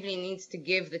Rivlin needs to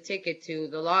give the ticket to.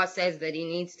 The law says that he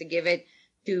needs to give it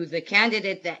to the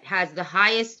candidate that has the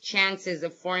highest chances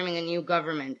of forming a new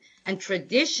government. And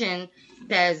tradition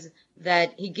says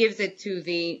that he gives it to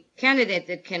the candidate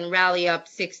that can rally up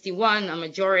 61, a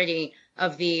majority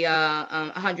of the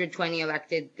 120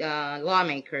 elected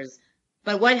lawmakers.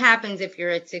 But what happens if you're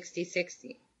at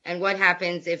 60-60? And what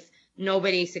happens if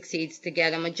nobody succeeds to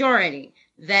get a majority?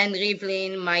 Then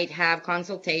Rivlin might have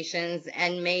consultations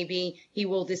and maybe he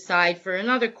will decide for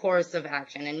another course of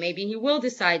action. And maybe he will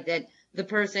decide that the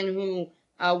person who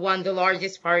won the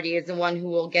largest party is the one who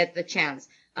will get the chance.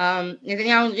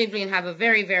 Netanyahu and Rivlin have a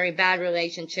very, very bad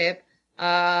relationship.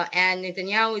 And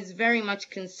Netanyahu is very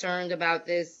much concerned about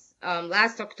this.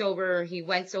 Last October, he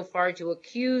went so far to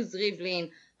accuse Rivlin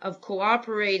of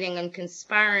cooperating and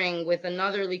conspiring with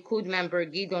another Likud member,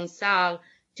 Gideon Sa'ar,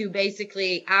 to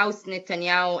basically oust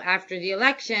Netanyahu after the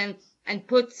election and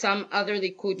put some other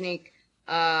Likudnik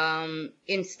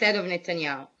instead of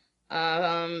Netanyahu.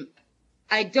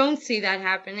 I don't see that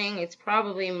happening. It's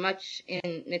probably much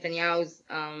in Netanyahu's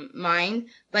mind,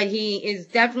 but he is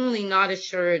definitely not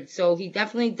assured. So he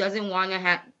definitely doesn't want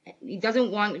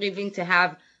Rivlin to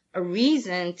have a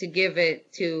reason to give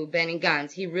it to Benny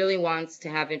Gantz. He really wants to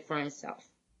have it for himself.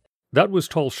 That was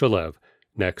Tal Shalev.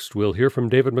 Next, we'll hear from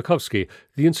David Makovsky,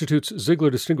 the Institute's Ziegler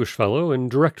Distinguished Fellow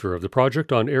and Director of the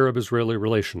Project on Arab-Israeli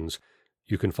Relations.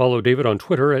 You can follow David on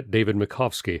Twitter at David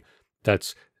Makovsky.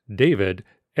 That's David,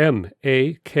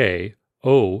 Makovsky.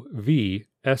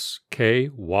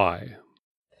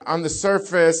 On the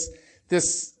surface,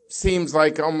 this seems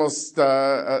like almost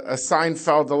a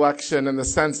Seinfeld election in the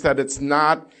sense that it's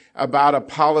not about a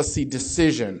policy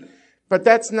decision. But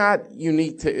that's not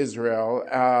unique to Israel,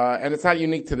 and it's not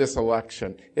unique to this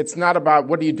election. It's not about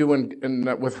what do you do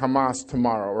with Hamas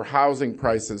tomorrow or housing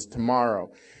prices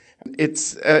tomorrow.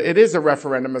 It is a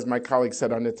referendum, as my colleague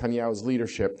said, on Netanyahu's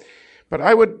leadership. But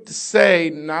I would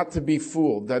say not to be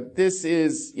fooled that this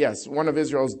is, yes, one of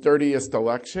Israel's dirtiest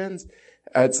elections.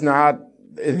 It's not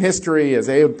in history, as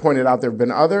Ehud pointed out, there have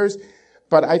been others.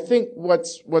 But I think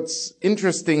what's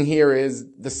interesting here is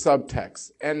the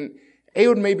subtext. And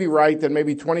Ehud may be right that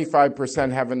maybe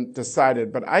 25% haven't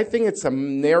decided, but I think it's a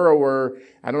narrower,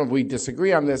 I don't know if we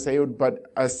disagree on this, Ehud,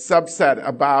 but a subset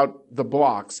about the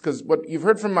blocks. Because what you've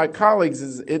heard from my colleagues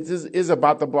is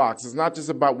about the blocks. It's not just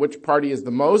about which party is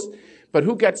the most, but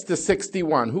who gets to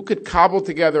 61? Who could cobble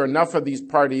together enough of these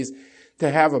parties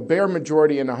to have a bare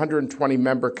majority in a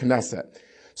 120-member Knesset.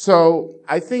 So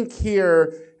I think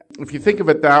here, if you think of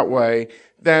it that way,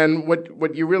 then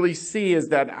what you really see is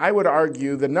that I would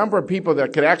argue the number of people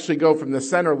that could actually go from the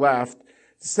center left,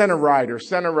 center right, or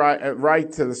center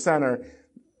right to the center,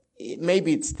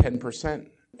 maybe it's 10%.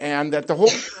 And that the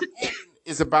whole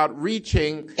is about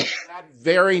reaching that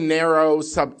very narrow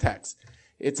subtext.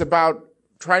 It's about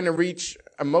trying to reach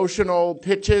emotional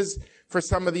pitches for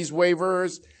some of these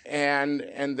waivers,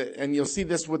 and you'll see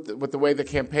this with the way the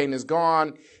campaign has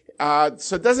gone.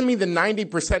 So it doesn't mean the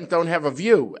 90% don't have a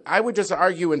view. I would just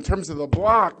argue in terms of the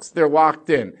blocks, they're locked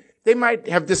in. They might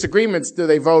have disagreements. Do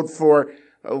they vote for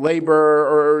Labor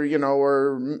or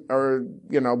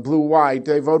blue-white?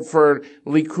 Do they vote for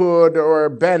Likud or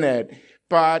Bennett?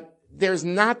 But there's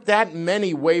not that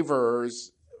many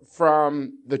waivers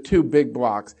from the two big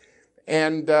blocks.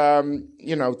 And,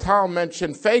 Tal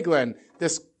mentioned Feiglin,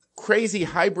 this crazy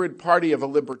hybrid party of a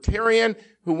libertarian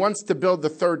who wants to build the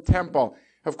third temple.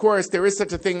 Of course, there is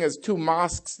such a thing as two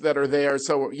mosques that are there,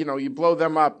 so, you blow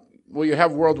them up. Well, you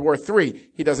have World War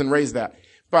III. He doesn't raise that.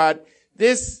 But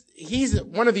he's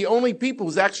one of the only people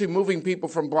who's actually moving people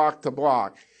from block to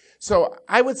block. So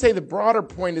I would say the broader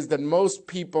point is that most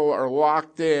people are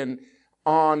locked in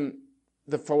on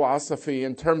the philosophy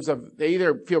in terms of they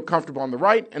either feel comfortable on the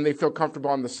right and they feel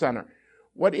comfortable on the center.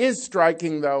 What is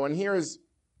striking, though, and here's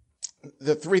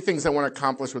the three things I want to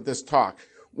accomplish with this talk.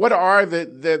 What are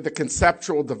the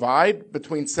conceptual divide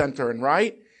between center and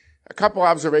right? A couple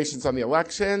observations on the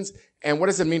elections, and what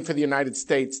does it mean for the United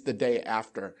States the day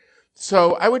after?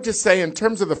 So I would just say in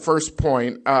terms of the first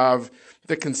point of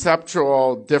the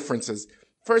conceptual differences,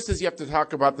 first is you have to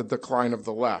talk about the decline of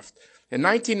the left. In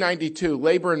 1992,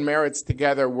 Labor and Meretz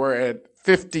together were at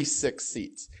 56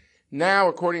 seats. Now,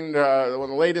 according to one of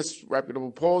the latest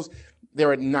reputable polls,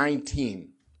 they're at 19.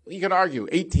 You could argue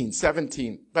 18,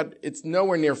 17, but it's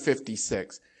nowhere near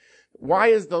 56.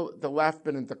 Why has the left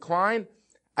been in decline?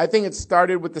 I think it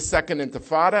started with the Second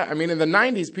Intifada. I mean, in the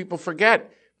 90s, people forget,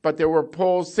 but there were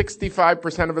polls,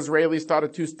 65% of Israelis thought a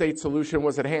two-state solution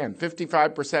was at hand.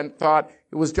 55% thought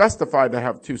it was justified to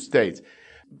have two states.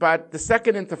 But the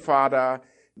Second Intifada,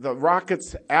 the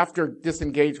rockets after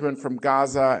disengagement from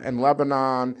Gaza and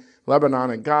Lebanon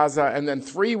and Gaza, and then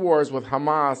 3 wars with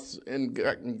Hamas in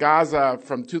Gaza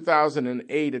from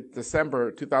 2008,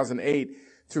 December 2008,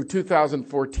 through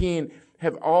 2014,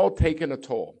 have all taken a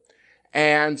toll.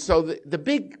 And so the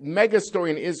big mega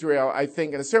story in Israel, I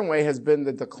think, in a certain way, has been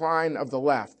the decline of the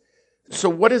left. So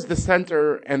what does the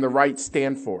center and the right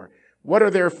stand for? What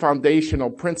are their foundational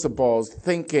principles,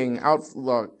 thinking,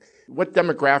 outlook? What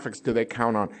demographics do they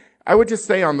count on? I would just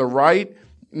say on the right,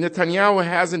 Netanyahu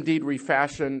has indeed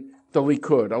refashioned the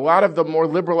Likud. A lot of the more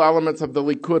liberal elements of the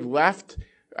Likud left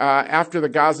after the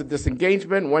Gaza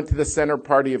disengagement, went to the center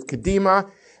party of Kadima,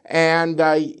 and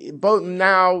both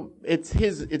now it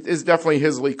is definitely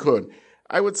his Likud.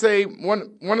 I would say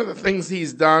one of the things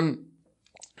he's done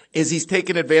is he's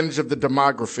taken advantage of the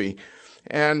demography.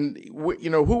 And, in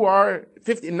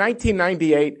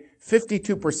 1998,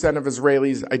 52% of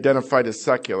Israelis identified as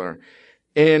secular.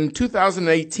 In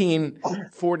 2018,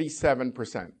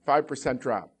 47%, 5%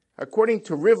 drop. According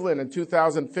to Rivlin in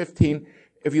 2015,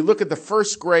 if you look at the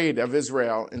first grade of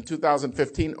Israel in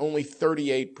 2015, only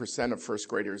 38% of first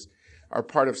graders are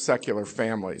part of secular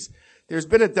families. There's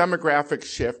been a demographic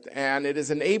shift, and it has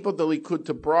enabled the Likud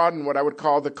to broaden what I would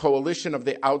call the coalition of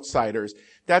the outsiders.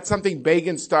 That's something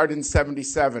Begin started in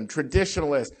 77.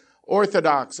 Traditionalists,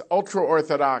 Orthodox,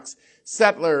 ultra-Orthodox,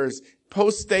 settlers,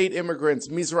 post-state immigrants,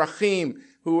 Mizrahim,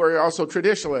 who are also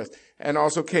traditionalists and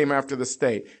also came after the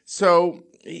state. So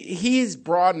he's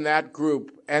broadened that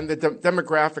group, and the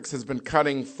demographics has been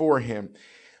cutting for him.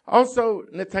 Also,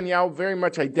 Netanyahu very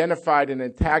much identified an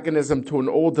antagonism to an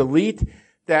old elite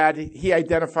that he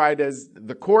identified as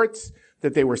the courts,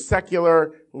 that they were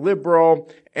secular, liberal,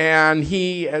 and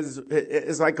he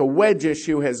is like a wedge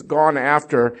issue, has gone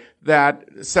after that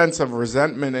sense of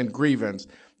resentment and grievance,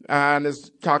 and has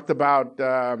talked about,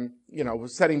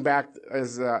 setting back,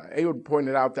 as Ehud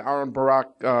pointed out, the Aaron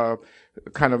Barak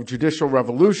kind of judicial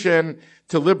revolution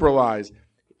to liberalize.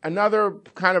 Another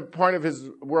kind of part of his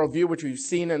worldview, which we've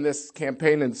seen in this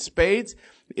campaign in spades,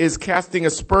 is casting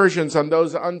aspersions on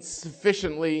those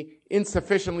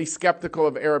insufficiently skeptical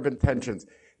of Arab intentions.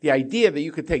 The idea that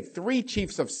you could take 3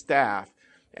 chiefs of staff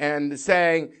and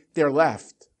saying they're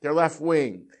left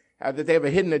wing, that they have a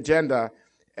hidden agenda,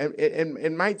 and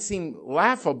it might seem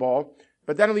laughable,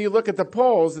 but then when you look at the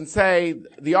polls and say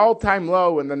the all-time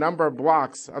low in the number of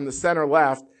blocks on the center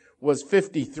left was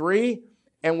 53,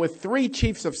 and with 3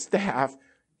 chiefs of staff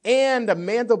and a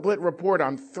Mandelblit report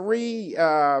on 3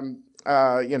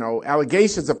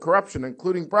 allegations of corruption,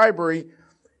 including bribery,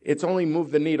 it's only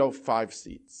moved the needle 5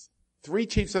 seats. 3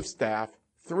 chiefs of staff,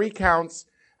 3 counts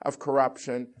of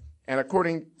corruption, and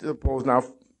according to the polls now,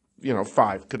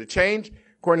 5. Could it change?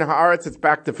 According to Haaretz, it's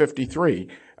back to 53.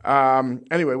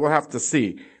 Anyway, we'll have to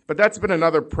see. But that's been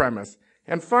another premise.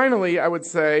 And finally, I would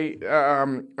say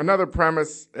another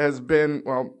premise has been,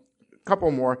 a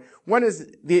couple more. One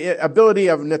is the ability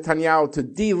of Netanyahu to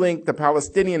de-link the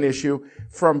Palestinian issue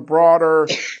from broader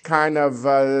kind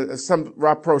of some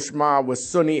rapprochement with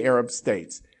Sunni Arab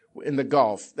states in the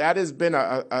Gulf. That has been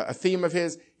a theme of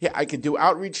his. Yeah, I could do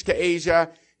outreach to Asia,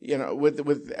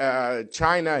 with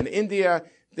China and India.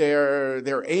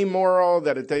 They're amoral.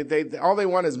 That they all they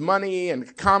want is money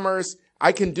and commerce.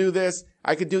 I can do this.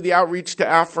 I could do the outreach to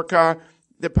Africa.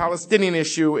 The Palestinian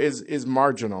issue is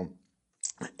marginal.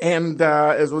 And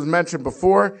as was mentioned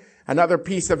before, another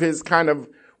piece of his kind of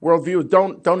worldview,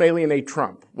 don't alienate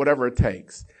Trump, whatever it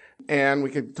takes. And we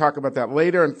could talk about that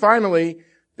later. And finally,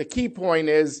 the key point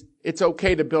is it's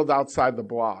okay to build outside the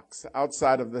blocks,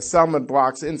 outside of the settlement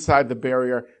blocks, inside the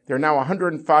barrier. There are now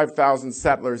 105,000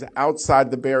 settlers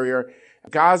outside the barrier.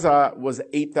 Gaza was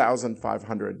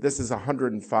 8,500. This is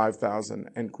 105,000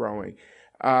 and growing.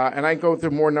 And I go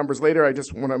through more numbers later. I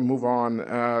just want to move on.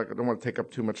 I don't want to take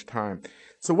up too much time.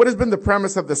 So what has been the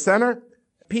premise of the center?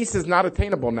 Peace is not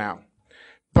attainable now.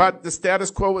 But the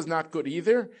status quo is not good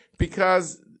either,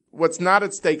 because what's not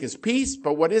at stake is peace,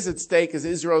 but what is at stake is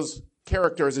Israel's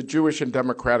character as a Jewish and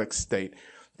democratic state.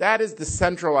 That is the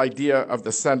central idea of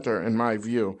the center, in my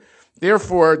view.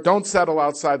 Therefore, don't settle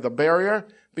outside the barrier,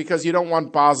 because you don't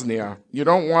want Bosnia. You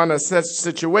don't want a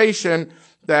situation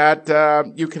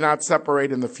that you cannot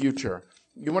separate in the future.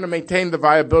 You want to maintain the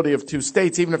viability of 2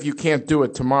 states, even if you can't do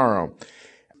it tomorrow.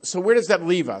 So where does that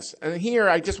leave us? And here,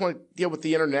 I just want to deal with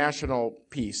the international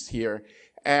piece here,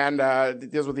 and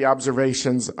it deals with the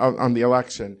observations on the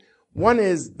election. One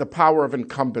is the power of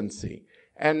incumbency,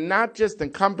 and not just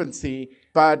incumbency,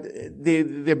 but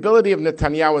the ability of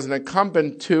Netanyahu as an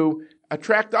incumbent to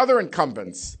attract other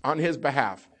incumbents on his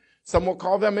behalf. Some will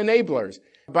call them enablers,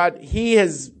 but he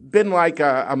has been like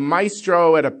a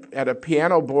maestro at a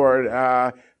piano board,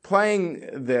 playing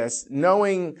this,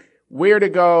 knowing where to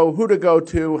go, who to go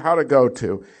to, how to go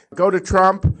to. Go to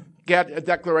Trump, get a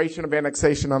declaration of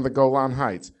annexation on the Golan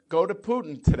Heights. Go to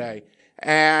Putin today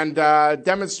and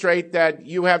demonstrate that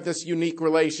you have this unique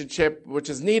relationship, which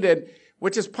is needed,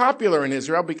 which is popular in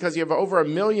Israel because you have over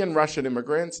 1 million Russian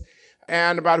immigrants,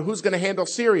 and about who's going to handle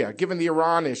Syria, given the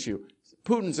Iran issue.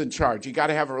 Putin's in charge. You got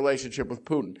to have a relationship with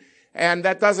Putin. And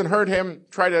that doesn't hurt him.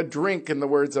 Try to drink, in the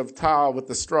words of Tal with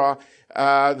the straw,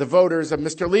 the voters of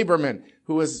Mr. Lieberman,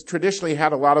 who has traditionally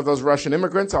had a lot of those Russian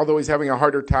immigrants, although he's having a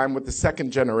harder time with the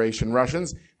second-generation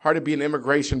Russians. Hard to be an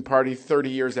immigration party 30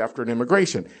 years after an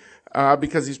immigration,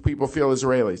 because these people feel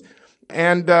Israelis.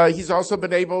 And he's also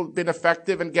been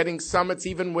effective in getting summits,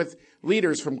 even with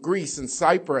leaders from Greece and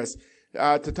Cyprus,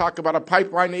 to talk about a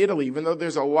pipeline to Italy, even though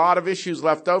there's a lot of issues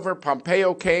left over.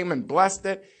 Pompeo came and blessed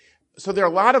it. So there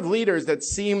are a lot of leaders that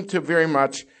seem to very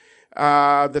much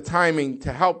the timing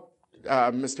to help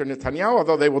Mr. Netanyahu,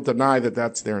 although they will deny that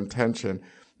that's their intention.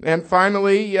 And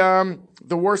finally,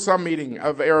 the Warsaw meeting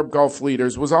of Arab Gulf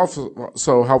leaders was also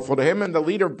so helpful to him. And the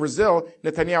leader of Brazil,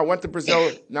 Netanyahu, went to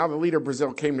Brazil. Now the leader of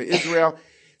Brazil came to Israel.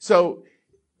 So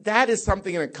that is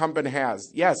something an incumbent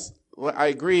has. Yes, I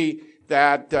agree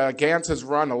that Gantz has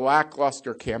run a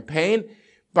lackluster campaign,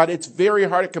 but it's very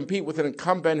hard to compete with an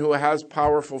incumbent who has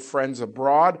powerful friends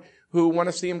abroad who want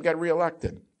to see him get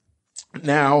reelected.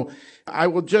 Now, I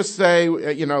will just say,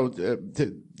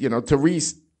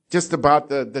 just about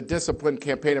the disciplined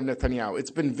campaign of Netanyahu.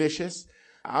 It's been vicious,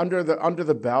 under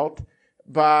the belt,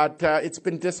 but it's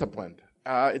been disciplined.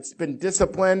 It's been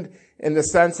disciplined in the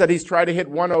sense that he's tried to hit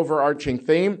one overarching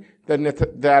theme, that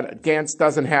Gantz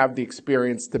doesn't have the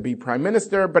experience to be prime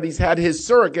minister, but he's had his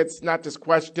surrogates not just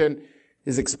question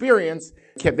his experience.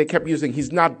 They kept using,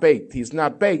 he's not baked,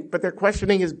 but they're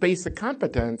questioning his basic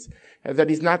competence, that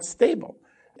he's not stable.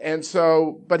 And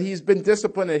so, but he's been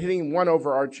disciplined at hitting one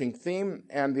overarching theme,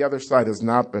 and the other side has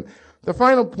not been. The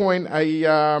final point, like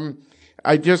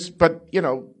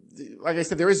I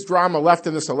said, there is drama left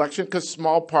in this election because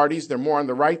small parties, they're more on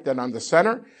the right than on the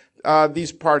center.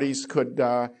 These parties could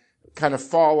kind of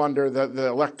fall under the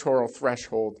electoral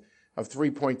threshold of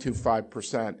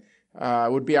 3.25%.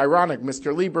 It would be ironic.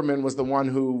 Mr. Lieberman was the one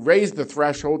who raised the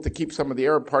threshold to keep some of the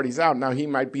Arab parties out. Now he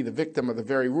might be the victim of the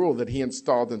very rule that he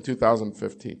installed in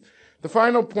 2015. The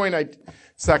final point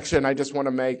section I just want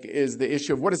to make is the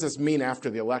issue of what does this mean after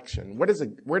the election? Where does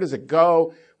it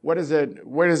go? Where does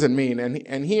it mean?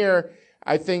 And here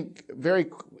I think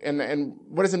and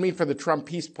what does it mean for the Trump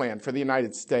peace plan for the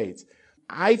United States?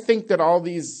 I think that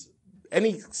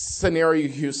any scenario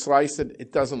you slice it,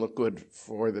 it doesn't look good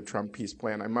for the Trump peace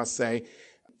plan, I must say,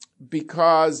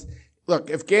 because, look,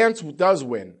 if Gantz does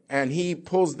win and he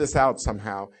pulls this out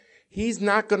somehow, he's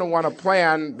not going to want a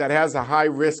plan that has a high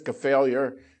risk of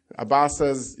failure. Abbas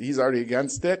says he's already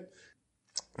against it.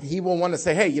 He will want to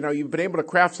say, hey, you've been able to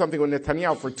craft something with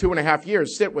Netanyahu for 2.5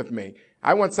 years. Sit with me.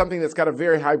 I want something that's got a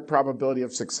very high probability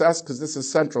of success because this is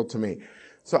central to me.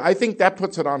 So I think that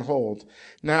puts it on hold.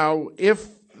 Now, if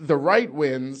the right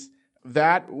wins,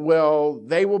 they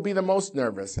will be the most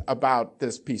nervous about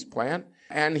this peace plan.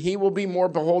 And he will be more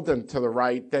beholden to the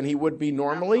right than he would be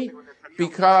normally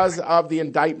because of the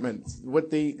indictment.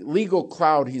 With the legal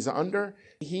cloud he's under,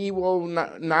 he will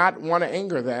not want to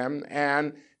anger them,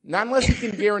 and not unless he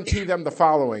can guarantee them the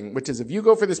following, which is if you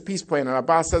go for this peace plan and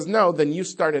Abbas says no, then you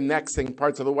start annexing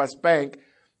parts of the West Bank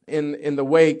in the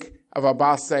wake of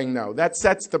Abbas saying no. That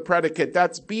sets the predicate.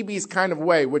 That's Bibi's kind of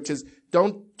way, which is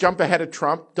don't jump ahead of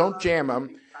Trump, don't jam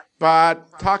him,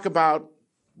 but talk about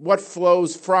what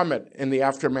flows from it in the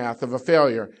aftermath of a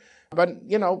failure. But,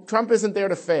 Trump isn't there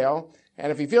to fail.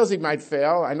 And if he feels he might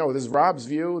fail, I know this is Rob's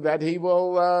view, that he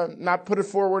will not put it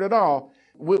forward at all.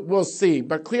 We'll see.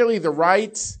 But clearly the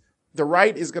right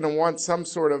is going to want some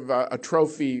sort of a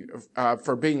trophy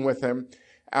for being with him.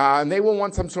 And they will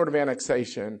want some sort of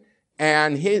annexation.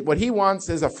 And what he wants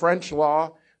is a French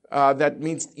law that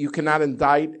means you cannot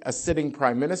indict a sitting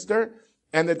prime minister,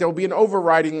 and that there will be an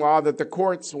overriding law that the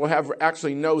courts will have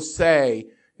actually no say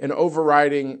in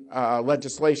overriding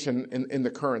legislation in the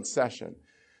current session.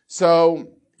 So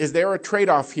is there a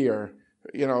trade-off here?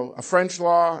 A French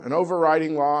law, an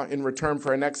overriding law in return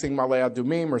for annexing Ma'ale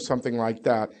Adumim or something like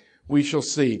that. We shall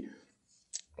see.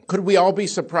 Could we all be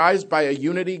surprised by a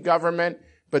unity government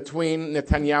between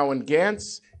Netanyahu and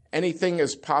Gantz? Anything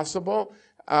is possible,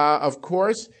 of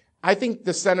course. I think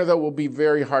the center, though, will be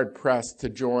very hard-pressed to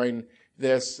join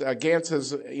this. Gantz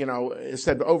has,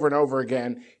 said over and over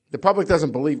again, the public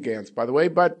doesn't believe Gantz, by the way,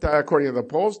 but according to the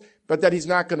polls, but that he's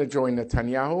not going to join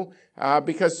Netanyahu,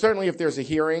 because certainly if there's a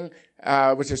hearing,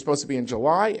 which is supposed to be in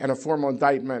July, and a formal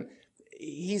indictment,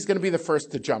 he's going to be the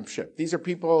first to jump ship. These are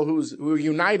people who are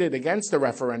united against the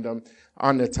referendum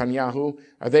on Netanyahu.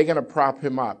 Are they going to prop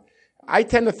him up? I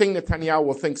tend to think Netanyahu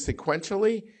will think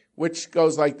sequentially, which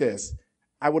goes like this.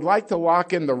 I would like to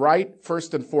lock in the right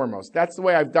first and foremost. That's the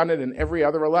way I've done it in every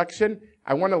other election.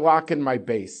 I want to lock in my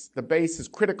base. The base is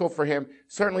critical for him.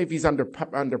 Certainly if he's under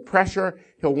pressure,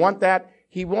 he'll want that.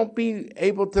 He won't be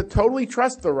able to totally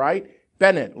trust the right.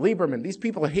 Bennett, Lieberman, these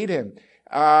people hate him.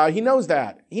 He knows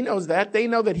that. He knows that. They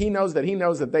know that he knows that he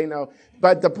knows that they know.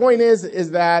 But the point is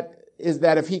that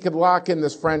if he could lock in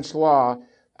this French law,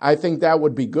 I think that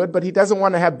would be good, but he doesn't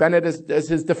want to have Bennett as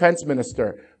his defense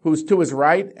minister, who's to his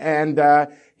right, and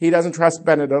he doesn't trust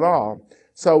Bennett at all.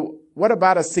 So what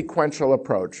about a sequential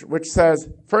approach, which says,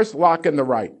 first lock in the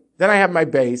right, then I have my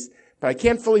base, but I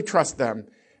can't fully trust them,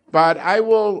 but I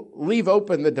will leave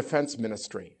open the defense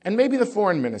ministry, and maybe the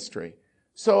foreign ministry.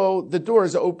 So the door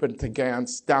is open to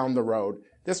Gantz down the road.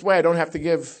 This way I don't have to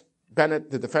give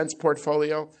Bennett the defense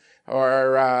portfolio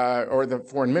or the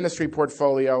foreign ministry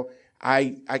portfolio.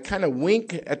 I kind of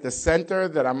wink at the center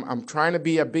that I'm trying to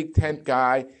be a big tent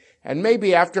guy, and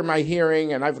maybe after my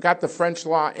hearing, and I've got the French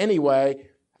law anyway,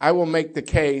 I will make the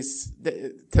case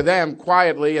to them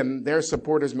quietly, and their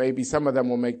supporters, maybe some of them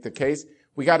will make the case.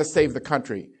 We got to save the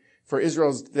country for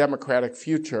Israel's democratic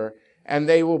future, and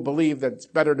they will believe that it's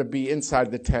better to be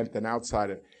inside the tent than outside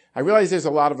it. I realize there's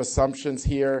a lot of assumptions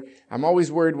here. I'm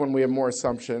always worried when we have more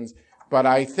assumptions. But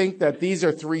I think that these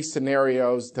are three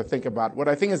scenarios to think about. What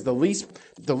I think is the least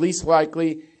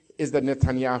likely is that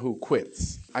Netanyahu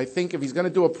quits. I think if he's going to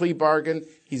do a plea bargain,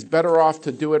 he's better off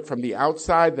to do it from the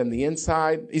outside than the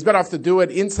inside. He's better off to do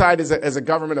it inside as a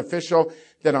government official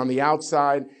than on the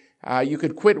outside. You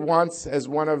could quit once, as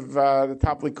one of the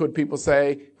top Likud people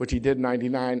say, which he did in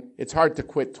 99. It's hard to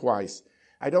quit twice.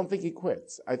 I don't think he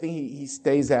quits. I think he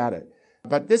stays at it.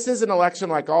 But this is an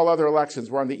election like all other elections.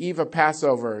 We're on the eve of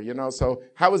Passover, so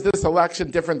how is this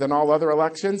election different than all other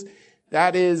elections?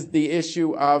 That is the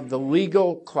issue of the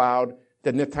legal cloud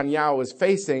that Netanyahu is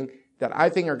facing that I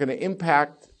think are going to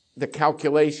impact the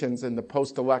calculations in the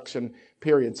post-election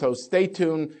period. So stay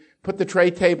tuned, put the tray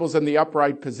tables in the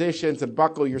upright positions, and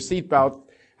buckle your seatbelt.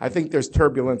 I think there's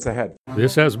turbulence ahead.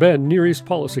 This has been Near East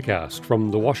PolicyCast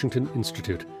from the Washington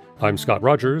Institute. I'm Scott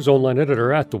Rogers, online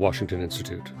editor at the Washington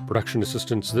Institute. Production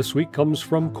assistance this week comes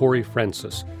from Corey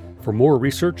Francis. For more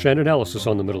research and analysis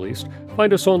on the Middle East,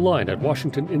 find us online at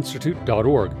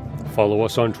washingtoninstitute.org. Follow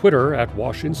us on Twitter at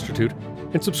WashInstitute,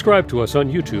 And subscribe to us on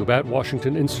YouTube at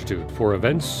Washington Institute for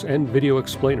events and video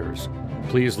explainers.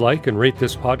 Please like and rate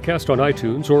this podcast on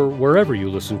iTunes or wherever you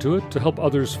listen to it to help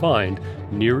others find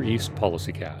Near East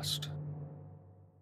PolicyCast.